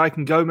condition Van Dijk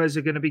and Gomez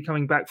are going to be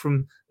coming back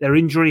from their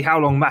injury, how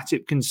long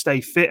Matip can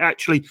stay fit,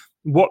 actually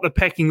what the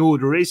pecking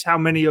order is, how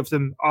many of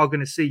them are going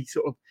to see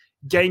sort of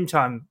game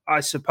time, I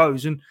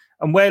suppose, and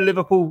where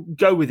Liverpool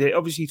go with it.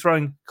 Obviously,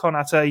 throwing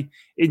Konate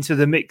into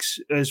the mix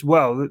as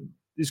well.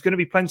 There's going to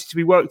be plenty to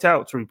be worked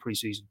out through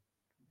pre-season.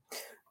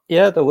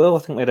 Yeah, there will. I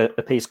think we had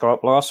a piece go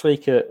up last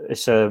week.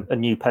 It's a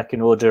new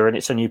pecking order and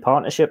it's a new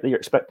partnership that you're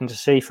expecting to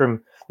see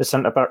from the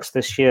centre-backs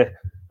this year.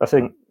 I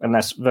think,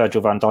 unless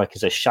Virgil van Dijk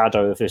is a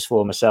shadow of his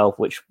former self,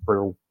 which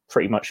we're all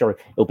pretty much sure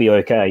he'll be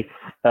okay,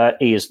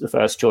 he is the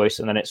first choice,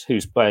 and then it's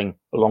who's playing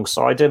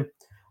alongside him.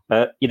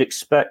 You'd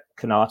expect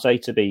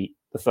Konate to be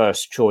the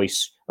first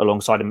choice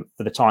alongside him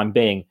for the time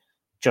being,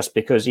 just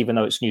because even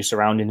though it's new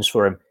surroundings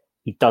for him,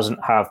 he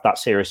doesn't have that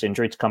serious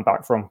injury to come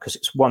back from. Because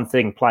it's one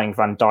thing playing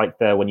Van Dijk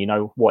there when you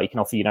know what he can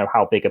offer, you know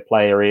how big a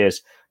player he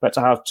is, but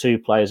to have two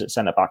players at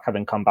centre-back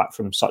having come back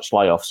from such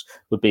layoffs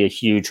would be a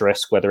huge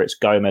risk, whether it's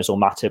Gomez or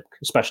Matip,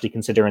 especially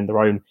considering their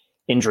own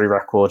injury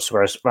records,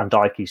 whereas Van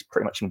Dijk is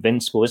pretty much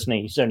invincible, isn't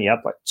he? He's only had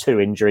 2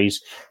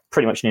 injuries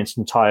pretty much in his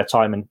entire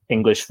time in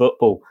English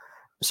football.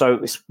 So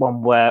it's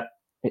one where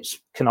it's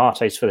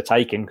Konate's for the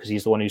taking because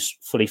he's the one who's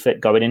fully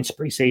fit going into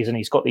pre-season.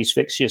 He's got these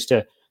fixtures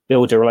to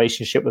build a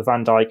relationship with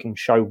Van Dijk and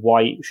show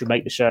why he should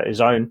make the shirt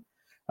his own.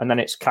 And then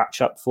it's catch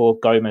up for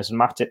Gomez and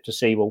Matip to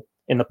see, well,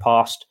 in the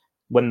past,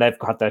 when they've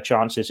had their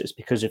chances, it's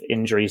because of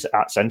injuries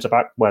at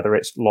centre-back, whether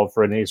it's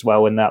Lovren as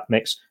well in that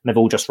mix. And they've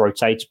all just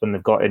rotated when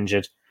they've got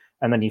injured.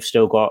 And then you've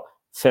still got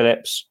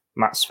Phillips,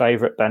 Matt's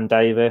favourite, Ben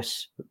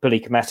Davis, Billy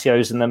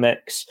Kometio's in the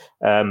mix,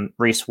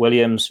 Reece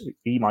Williams,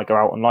 he might go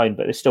out on loan,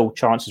 but there's still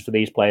chances for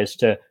these players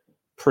to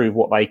prove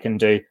what they can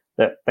do,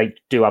 that they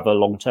do have a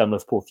long-term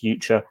Liverpool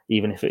future,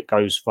 even if it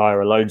goes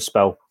via a loan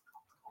spell.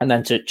 And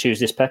then to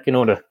choose this pecking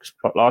order,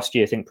 last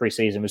year I think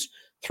pre-season was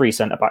 3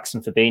 centre-backs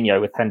and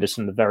Fabinho, with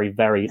Henderson the very,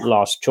 very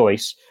last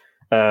choice.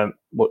 They're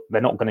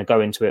not going to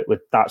go into it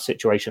with that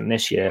situation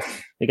this year.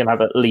 They're going to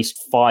have at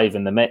least 5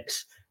 in the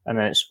mix. And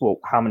then it's, well,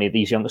 how many of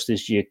these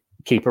youngsters do you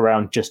keep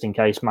around just in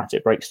case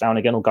Matip breaks down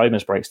again or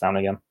Gomez breaks down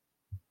again?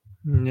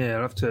 Yeah,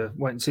 I'll have to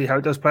wait and see how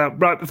it does play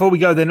out. Right, before we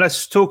go then,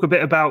 let's talk a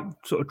bit about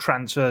sort of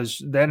transfers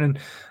then.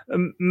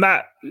 And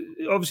Matt,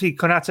 obviously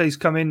Konate's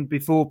come in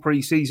before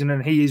pre-season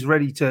and he is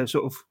ready to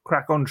sort of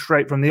crack on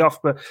straight from the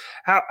off. But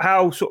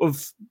how sort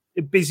of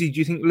busy do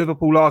you think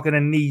Liverpool are going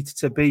to need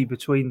to be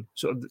between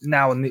sort of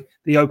now and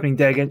the opening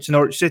day against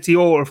Norwich City,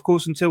 or of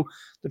course until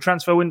the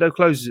transfer window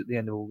closes at the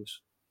end of August?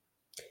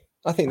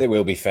 I think they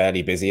will be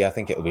fairly busy. I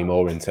think it'll be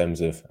more in terms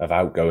of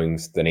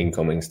outgoings than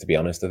incomings, to be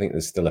honest. I think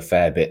there's still a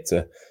fair bit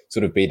to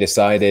sort of be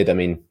decided. I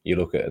mean, you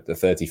look at the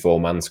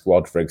 34-man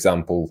squad, for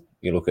example,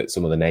 you look at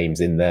some of the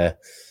names in there.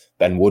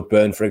 Ben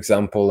Woodburn, for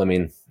example, I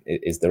mean,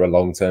 is there a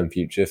long-term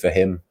future for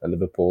him at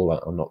Liverpool?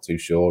 I'm not too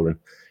sure. And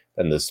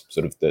then there's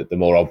sort of the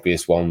more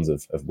obvious ones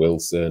of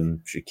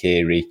Wilson,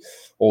 Shaqiri,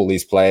 all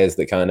these players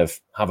that kind of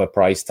have a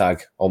price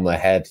tag on their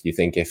head. You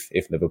think if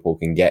Liverpool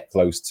can get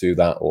close to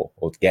that or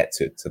get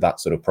to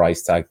that sort of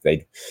price tag,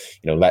 they'd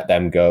let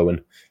them go.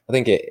 And I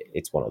think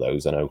it's one of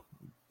those. I know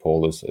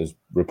Paul has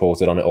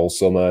reported on it all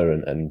summer,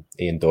 and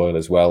Ian Doyle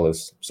as well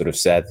has sort of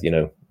said,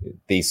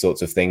 these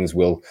sorts of things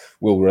will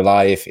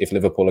rely if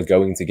Liverpool are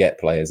going to get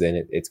players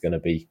in, it's going to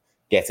be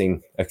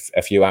getting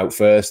a few out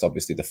first.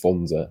 Obviously, the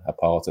funds are a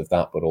part of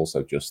that, but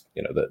also just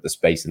the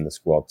space in the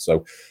squad.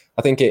 So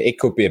I think it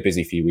could be a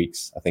busy few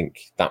weeks. I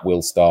think that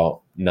will start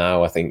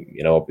now. I think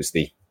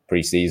obviously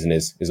pre-season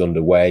is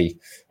underway.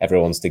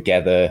 Everyone's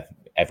together.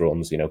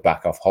 Everyone's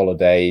back off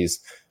holidays.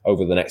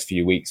 Over the next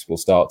few weeks, we'll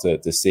start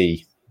to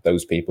see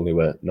those people who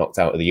were knocked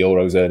out of the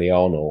Euros early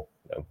on, or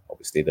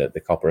obviously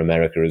the Copa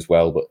America as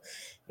well, but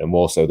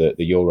more so the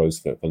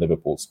Euros for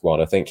Liverpool squad.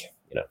 I think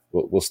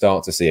we'll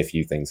start to see a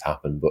few things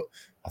happen, but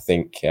I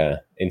think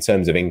in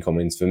terms of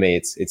incomings, for me,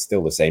 it's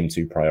still the same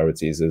two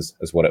priorities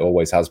as what it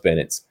always has been.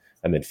 It's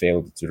a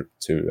midfield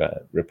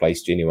to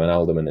replace Gini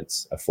Wijnaldum, and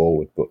it's a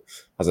forward. But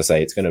as I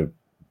say, it's going to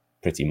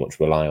pretty much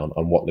rely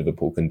on what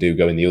Liverpool can do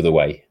going the other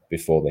way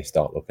before they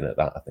start looking at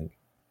that, I think.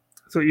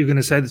 I thought you were going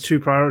to say the two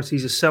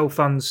priorities are sell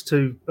funds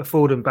to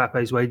afford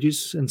Mbappe's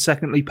wages and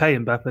secondly pay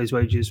Mbappe's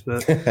wages,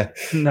 but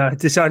no,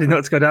 decided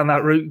not to go down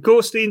that route.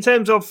 Gorsty, in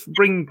terms of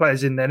bringing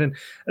players in then, and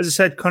as I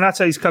said,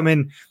 Konate's come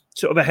in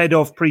sort of ahead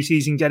of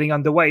pre-season getting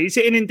underway. Is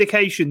it an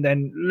indication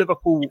then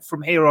Liverpool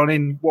from here on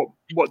in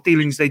what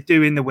dealings they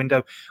do in the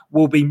window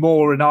will be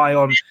more an eye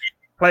on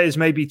players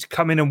maybe to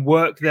come in and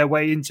work their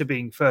way into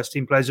being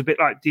first-team players, a bit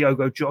like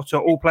Diogo Jota,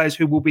 or players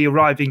who will be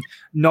arriving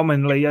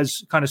nominally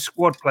as kind of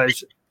squad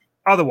players?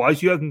 Otherwise,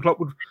 Jurgen Klopp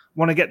would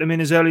want to get them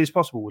in as early as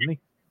possible, wouldn't he?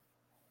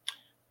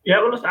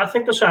 Yeah, well, I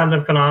think the signing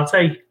of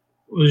Konate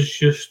was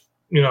just,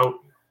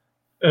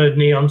 a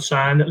neon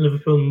sign that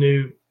Liverpool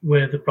knew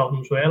where the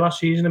problems were last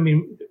season. I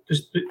mean,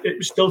 it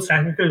was still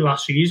technically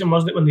last season,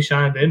 wasn't it, when they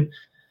signed in?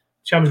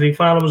 Champions League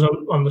final was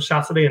on the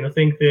Saturday, and I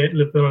think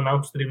Liverpool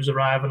announced that he was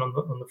arriving on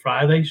the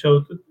Friday.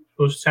 So it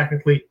was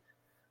technically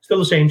still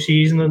the same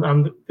season,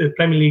 and the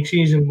Premier League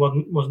season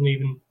wasn't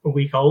even a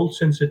week old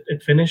since it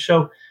finished.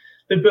 So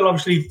Liverpool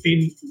obviously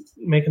been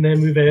making their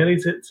move early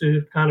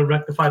to kind of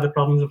rectify the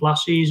problems of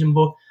last season,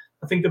 but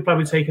I think they're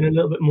probably taking a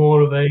little bit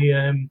more of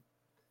a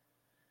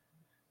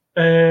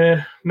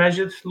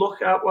measured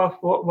look at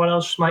what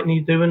else might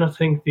need doing. I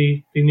think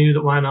they knew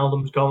that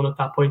Wijnaldum was going at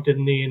that point,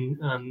 didn't they?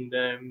 And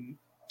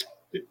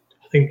I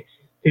think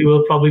they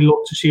will probably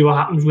look to see what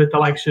happens with the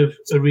likes of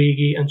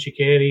Origi and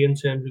Shaqiri in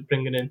terms of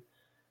bringing in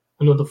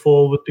another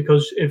forward,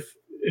 because if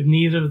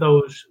neither of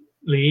those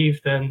leave,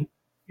 then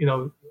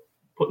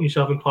putting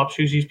yourself in Klopp's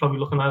shoes, he's probably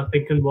looking at it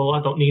thinking, well,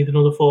 I don't need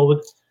another forward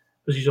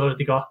because he's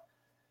already got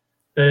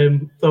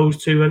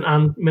those two and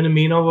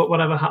Minamino,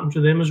 whatever happens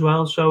with him as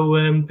well.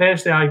 So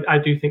personally, I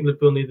do think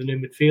Liverpool need a new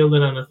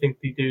midfielder, and I think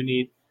they do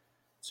need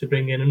to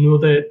bring in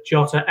another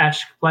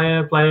Jota-esque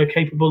player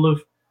capable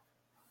of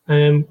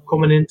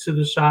coming into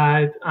the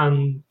side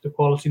and the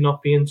quality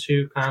not being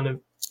too kind of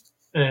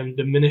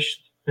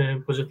diminished.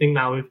 Because I think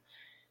now if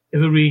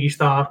Origi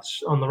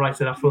starts on the right of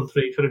that front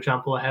three, for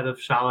example, ahead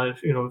of Salah,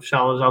 if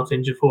Salah's out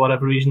injured for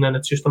whatever reason, then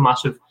it's just a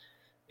massive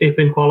dip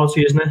in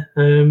quality, isn't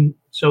it?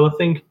 So I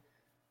think,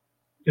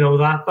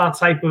 that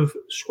type of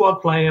squad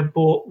player,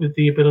 but with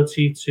the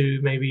ability to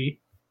maybe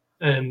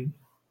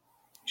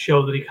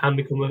show that he can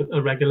become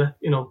a regular.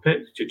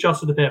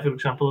 Jota's the perfect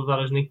example of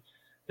that, isn't he?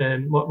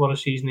 What a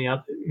season he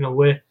had.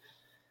 Where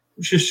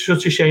it's just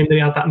such a shame that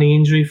he had that knee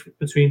injury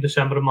between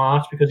December and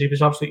March, because he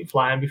was absolutely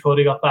flying before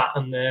he got that,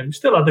 and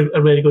still had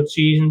a really good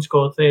season,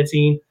 scored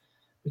 13,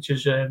 which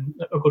is a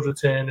good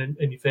return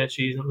in your first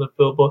season at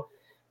Liverpool. But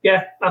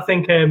yeah, I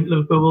think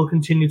Liverpool will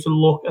continue to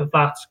look at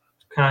that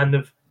kind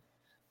of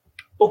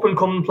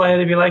up-and-coming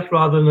player, if you like,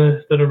 rather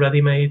than a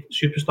ready-made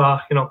superstar.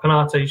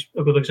 Konate's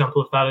a good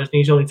example of that, isn't he?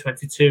 He's only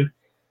 22.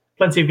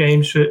 Plenty of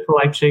games for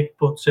Leipzig,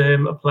 but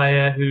a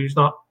player who's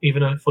not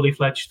even a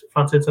fully-fledged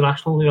France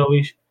international.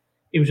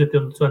 He was at the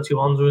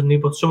under-21s, wasn't he?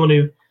 But someone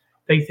who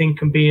they think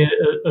can be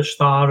a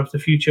star of the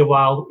future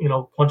while,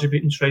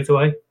 contributing straight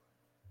away.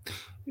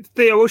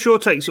 Theo, what's your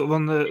take sort of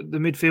on the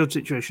midfield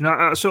situation?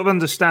 I sort of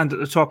understand at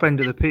the top end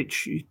of the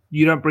pitch,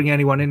 you don't bring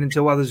anyone in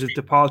until others have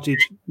departed,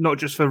 not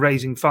just for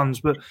raising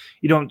funds, but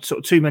you don't sort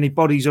of too many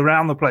bodies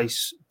around the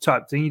place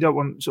type thing. You don't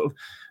want sort of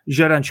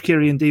Xherdan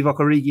Shaqiri and Divock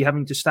Origi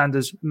having to stand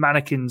as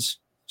mannequins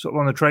sort of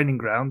on the training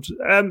ground.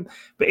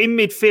 But in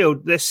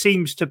midfield, there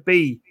seems to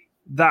be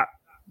that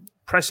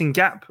pressing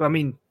gap. I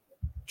mean,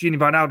 Gini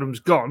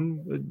Wijnaldum's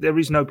gone. There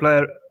is no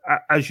player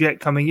as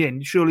yet coming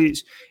in. Surely it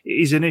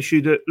is an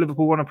issue that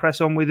Liverpool want to press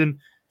on with and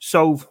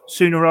solve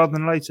sooner rather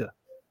than later.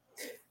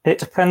 It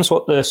depends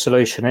what the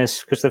solution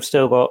is, because they've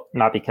still got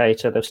Naby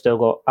Keita, they've still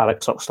got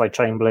Alex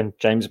Oxlade-Chamberlain,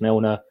 James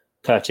Milner,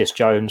 Curtis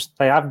Jones.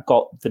 They have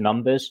got the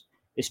numbers.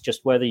 It's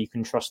just whether you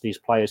can trust these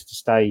players to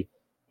stay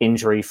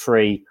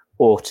injury-free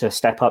or to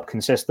step up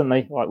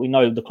consistently. Like, we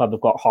know the club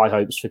have got high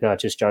hopes for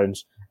Curtis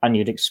Jones, and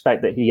you'd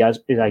expect that he is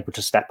able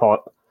to step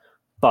up.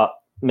 But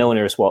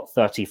Milner is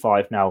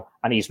 35 now,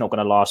 and he's not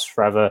going to last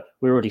forever.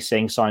 We're already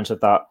seeing signs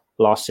of that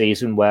last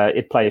season, where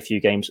he'd play a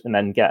few games and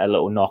then get a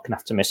little knock and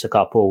have to miss a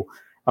couple.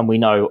 And we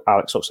know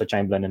Alex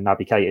Oxlade-Chamberlain and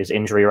Naby Keita's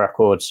injury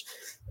records.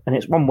 And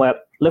it's one where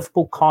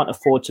Liverpool can't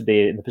afford to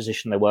be in the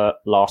position they were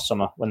last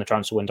summer when the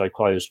transfer window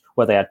closed,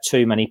 where they had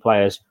too many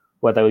players,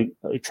 where the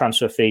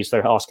transfer fees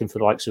they're asking for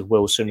the likes of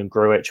Wilson and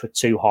Grujic were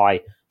too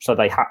high, so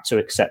they had to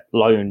accept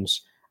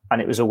loans, and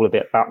it was all a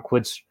bit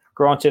backwards.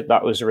 Granted,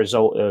 that was a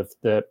result of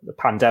the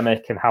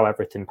pandemic and how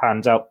everything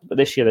panned out. But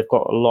this year, they've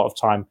got a lot of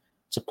time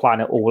to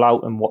plan it all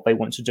out and what they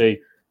want to do,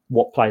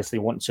 what players they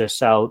want to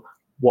sell,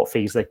 what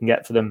fees they can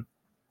get for them,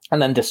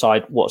 and then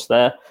decide what's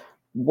there.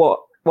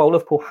 Well,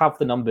 Liverpool have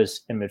the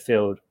numbers in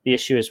midfield. The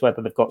issue is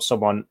whether they've got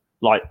someone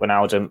like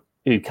Wijnaldum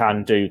who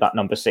can do that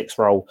number 6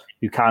 role,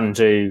 who can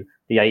do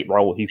the 8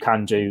 role, who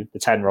can do the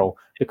 10 role.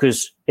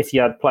 Because if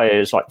you had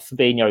players like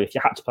Fabinho, if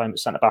you had to play him at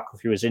centre-back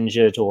if he was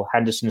injured or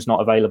Henderson's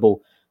not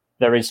available,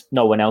 there is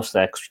no one else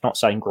there, because we're not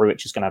saying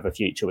Grujic is going to have a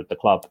future with the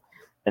club.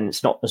 And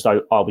it's not as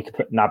though, we could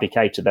put Naby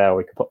Keita there or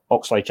we could put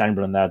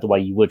Oxlade-Chamberlain there the way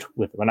you would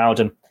with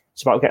Wijnaldum.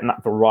 It's about getting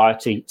that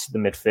variety to the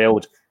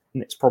midfield.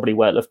 And it's probably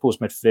where Liverpool's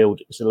midfield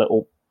is a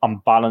little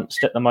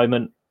unbalanced at the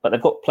moment. But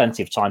they've got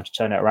plenty of time to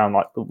turn it around.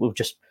 Like, we've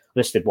just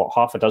listed,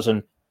 half a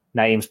dozen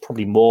names,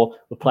 probably more,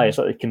 with players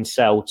that they can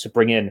sell to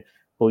bring in.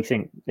 But we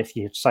think if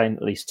you're saying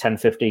at least 10,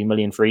 15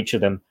 million for each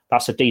of them,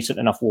 that's a decent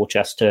enough war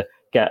chest to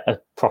get a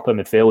proper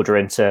midfielder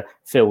in to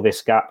fill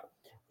this gap.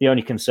 The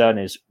only concern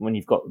is when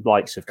you've got the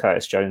likes of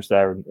Curtis Jones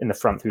there in the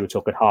front, we were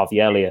talking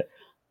Harvey Elliott,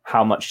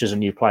 how much does a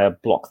new player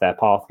block their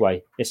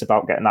pathway? It's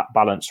about getting that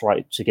balance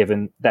right to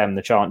giving them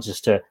the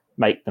chances to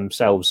make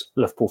themselves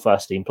Liverpool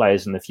first team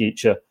players in the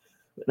future.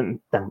 And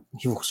then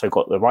you've also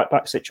got the right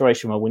back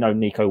situation where we know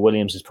Nico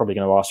Williams is probably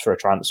going to ask for a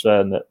transfer,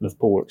 and that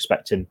Liverpool were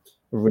expecting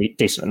a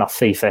decent enough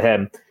fee for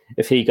him.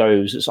 If he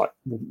goes, it's like,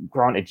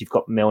 granted, you've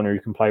got Milner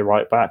who can play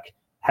right back.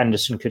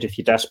 Henderson could if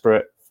you're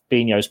desperate.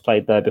 Fabinho's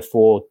played there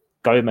before.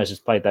 Gomez has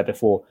played there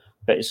before,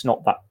 but it's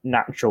not that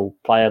natural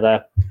player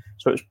there.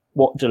 So it's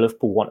what do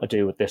Liverpool want to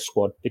do with this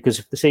squad? Because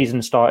if the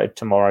season started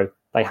tomorrow,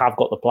 they have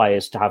got the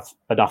players to have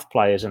enough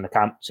players in the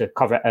camp to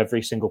cover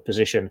every single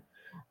position.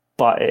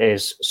 But it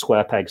is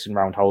square pegs and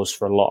round holes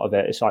for a lot of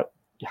it. It's like,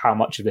 how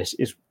much of this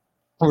is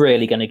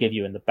really going to give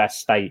you in the best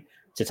state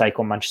to take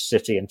on Manchester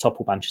City and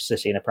topple Manchester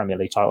City in a Premier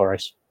League title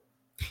race?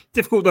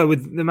 Difficult, though,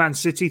 with the Man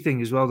City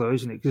thing as well, though,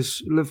 isn't it?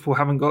 Because Liverpool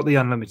haven't got the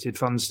unlimited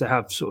funds to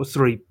have sort of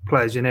 3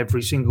 players in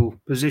every single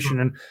position,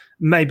 and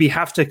maybe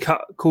have to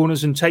cut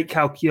corners and take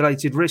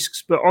calculated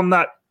risks. But on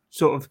that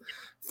sort of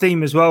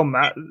theme as well,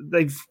 Matt,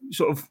 they've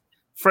sort of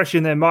fresh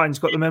in their minds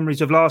got the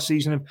memories of last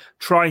season of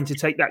trying to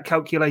take that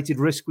calculated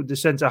risk with the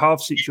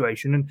centre-half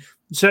situation, and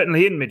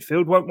certainly in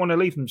midfield won't want to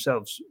leave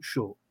themselves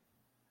short.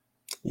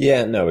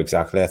 Yeah, no,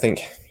 exactly. I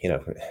think,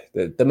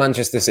 the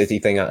Manchester City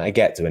thing, I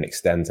get to an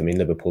extent. I mean,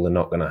 Liverpool are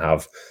not going to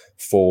have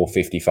 4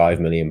 £55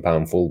 million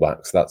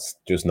fullbacks. That's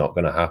just not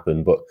going to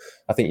happen. But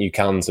I think you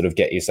can sort of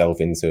get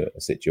yourself into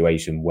a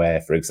situation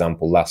where, for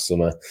example, last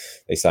summer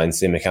they signed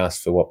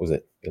Tsimikas for,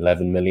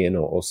 11 million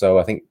or so.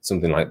 I think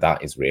something like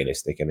that is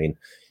realistic. I mean,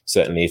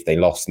 certainly if they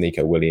lost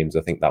Nico Williams,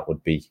 I think that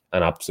would be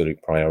an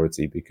absolute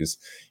priority, because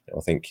I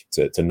think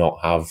to not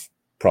have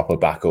proper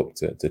backup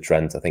to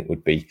Trent, I think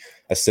would be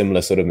a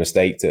similar sort of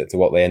mistake to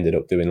what they ended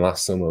up doing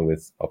last summer,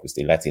 with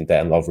obviously letting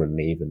Dejan Lovren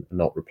leave and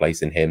not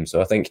replacing him.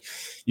 So I think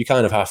you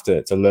kind of have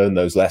to learn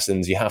those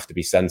lessons. You have to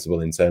be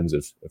sensible in terms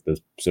of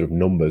the sort of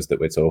numbers that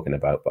we're talking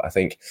about. But I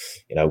think,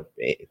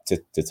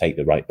 to take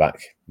the right back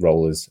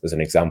role as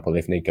an example,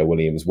 if Nico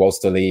Williams was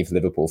to leave,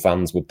 Liverpool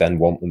fans would then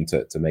want them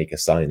to make a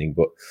signing.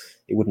 But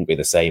it wouldn't be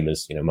the same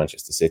as,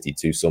 Manchester City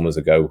 2 summers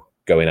ago,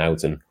 going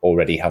out and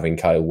already having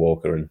Kyle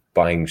Walker and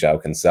buying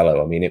João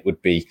Cancelo. I mean, it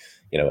would be,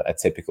 a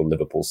typical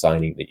Liverpool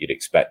signing that you'd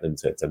expect them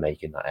to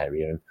make in that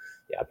area. And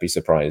yeah, I'd be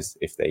surprised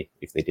if they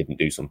didn't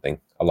do something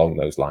along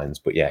those lines.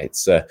 But yeah,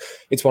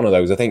 it's one of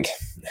those. I think,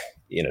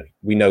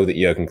 we know that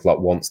Jurgen Klopp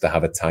wants to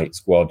have a tight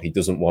squad. He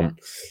doesn't want,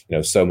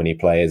 so many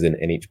players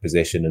in each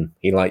position, and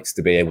he likes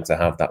to be able to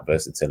have that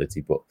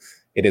versatility. But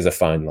it is a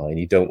fine line.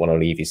 You don't want to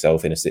leave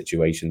yourself in a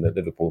situation that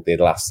Liverpool did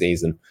last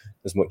season,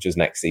 as much as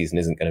next season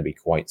isn't going to be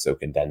quite so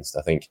condensed.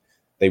 I think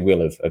they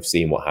will have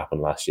seen what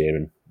happened last year,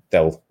 and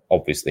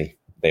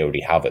they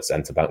already have at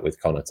centre-back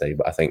with Konate,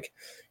 but I think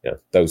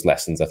those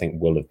lessons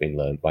will have been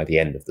learned by the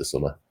end of the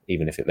summer,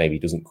 even if it maybe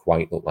doesn't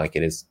quite look like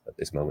it is at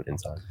this moment in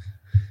time.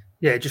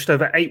 Yeah, just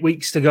over 8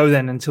 weeks to go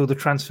then until the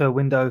transfer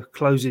window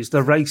closes.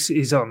 The race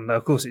is on. No,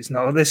 of course it's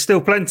not. There's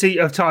still plenty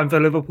of time for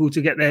Liverpool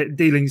to get their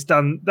dealings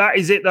done. That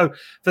is it, though,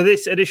 for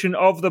this edition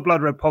of the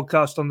Blood Red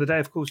podcast. On the day,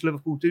 of course,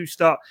 Liverpool do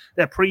start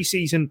their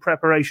pre-season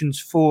preparations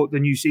for the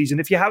new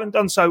season. If you haven't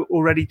done so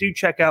already, do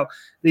check out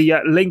the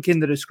link in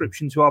the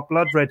description to our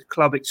Blood Red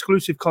Club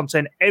exclusive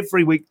content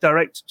every week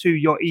direct to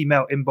your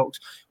email inbox.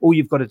 All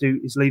you've got to do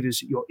is leave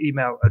us your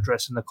email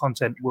address and the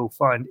content will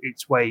find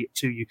its way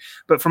to you.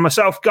 But from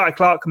myself, Guy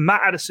Clark,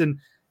 Matt Addison,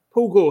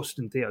 Paul Gorst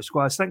and Theo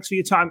Squires, thanks for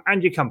your time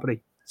and your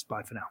company. It's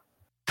bye for now.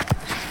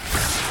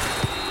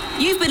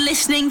 You've been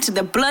listening to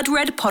the Blood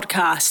Red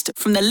podcast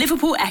from the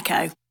Liverpool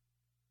Echo.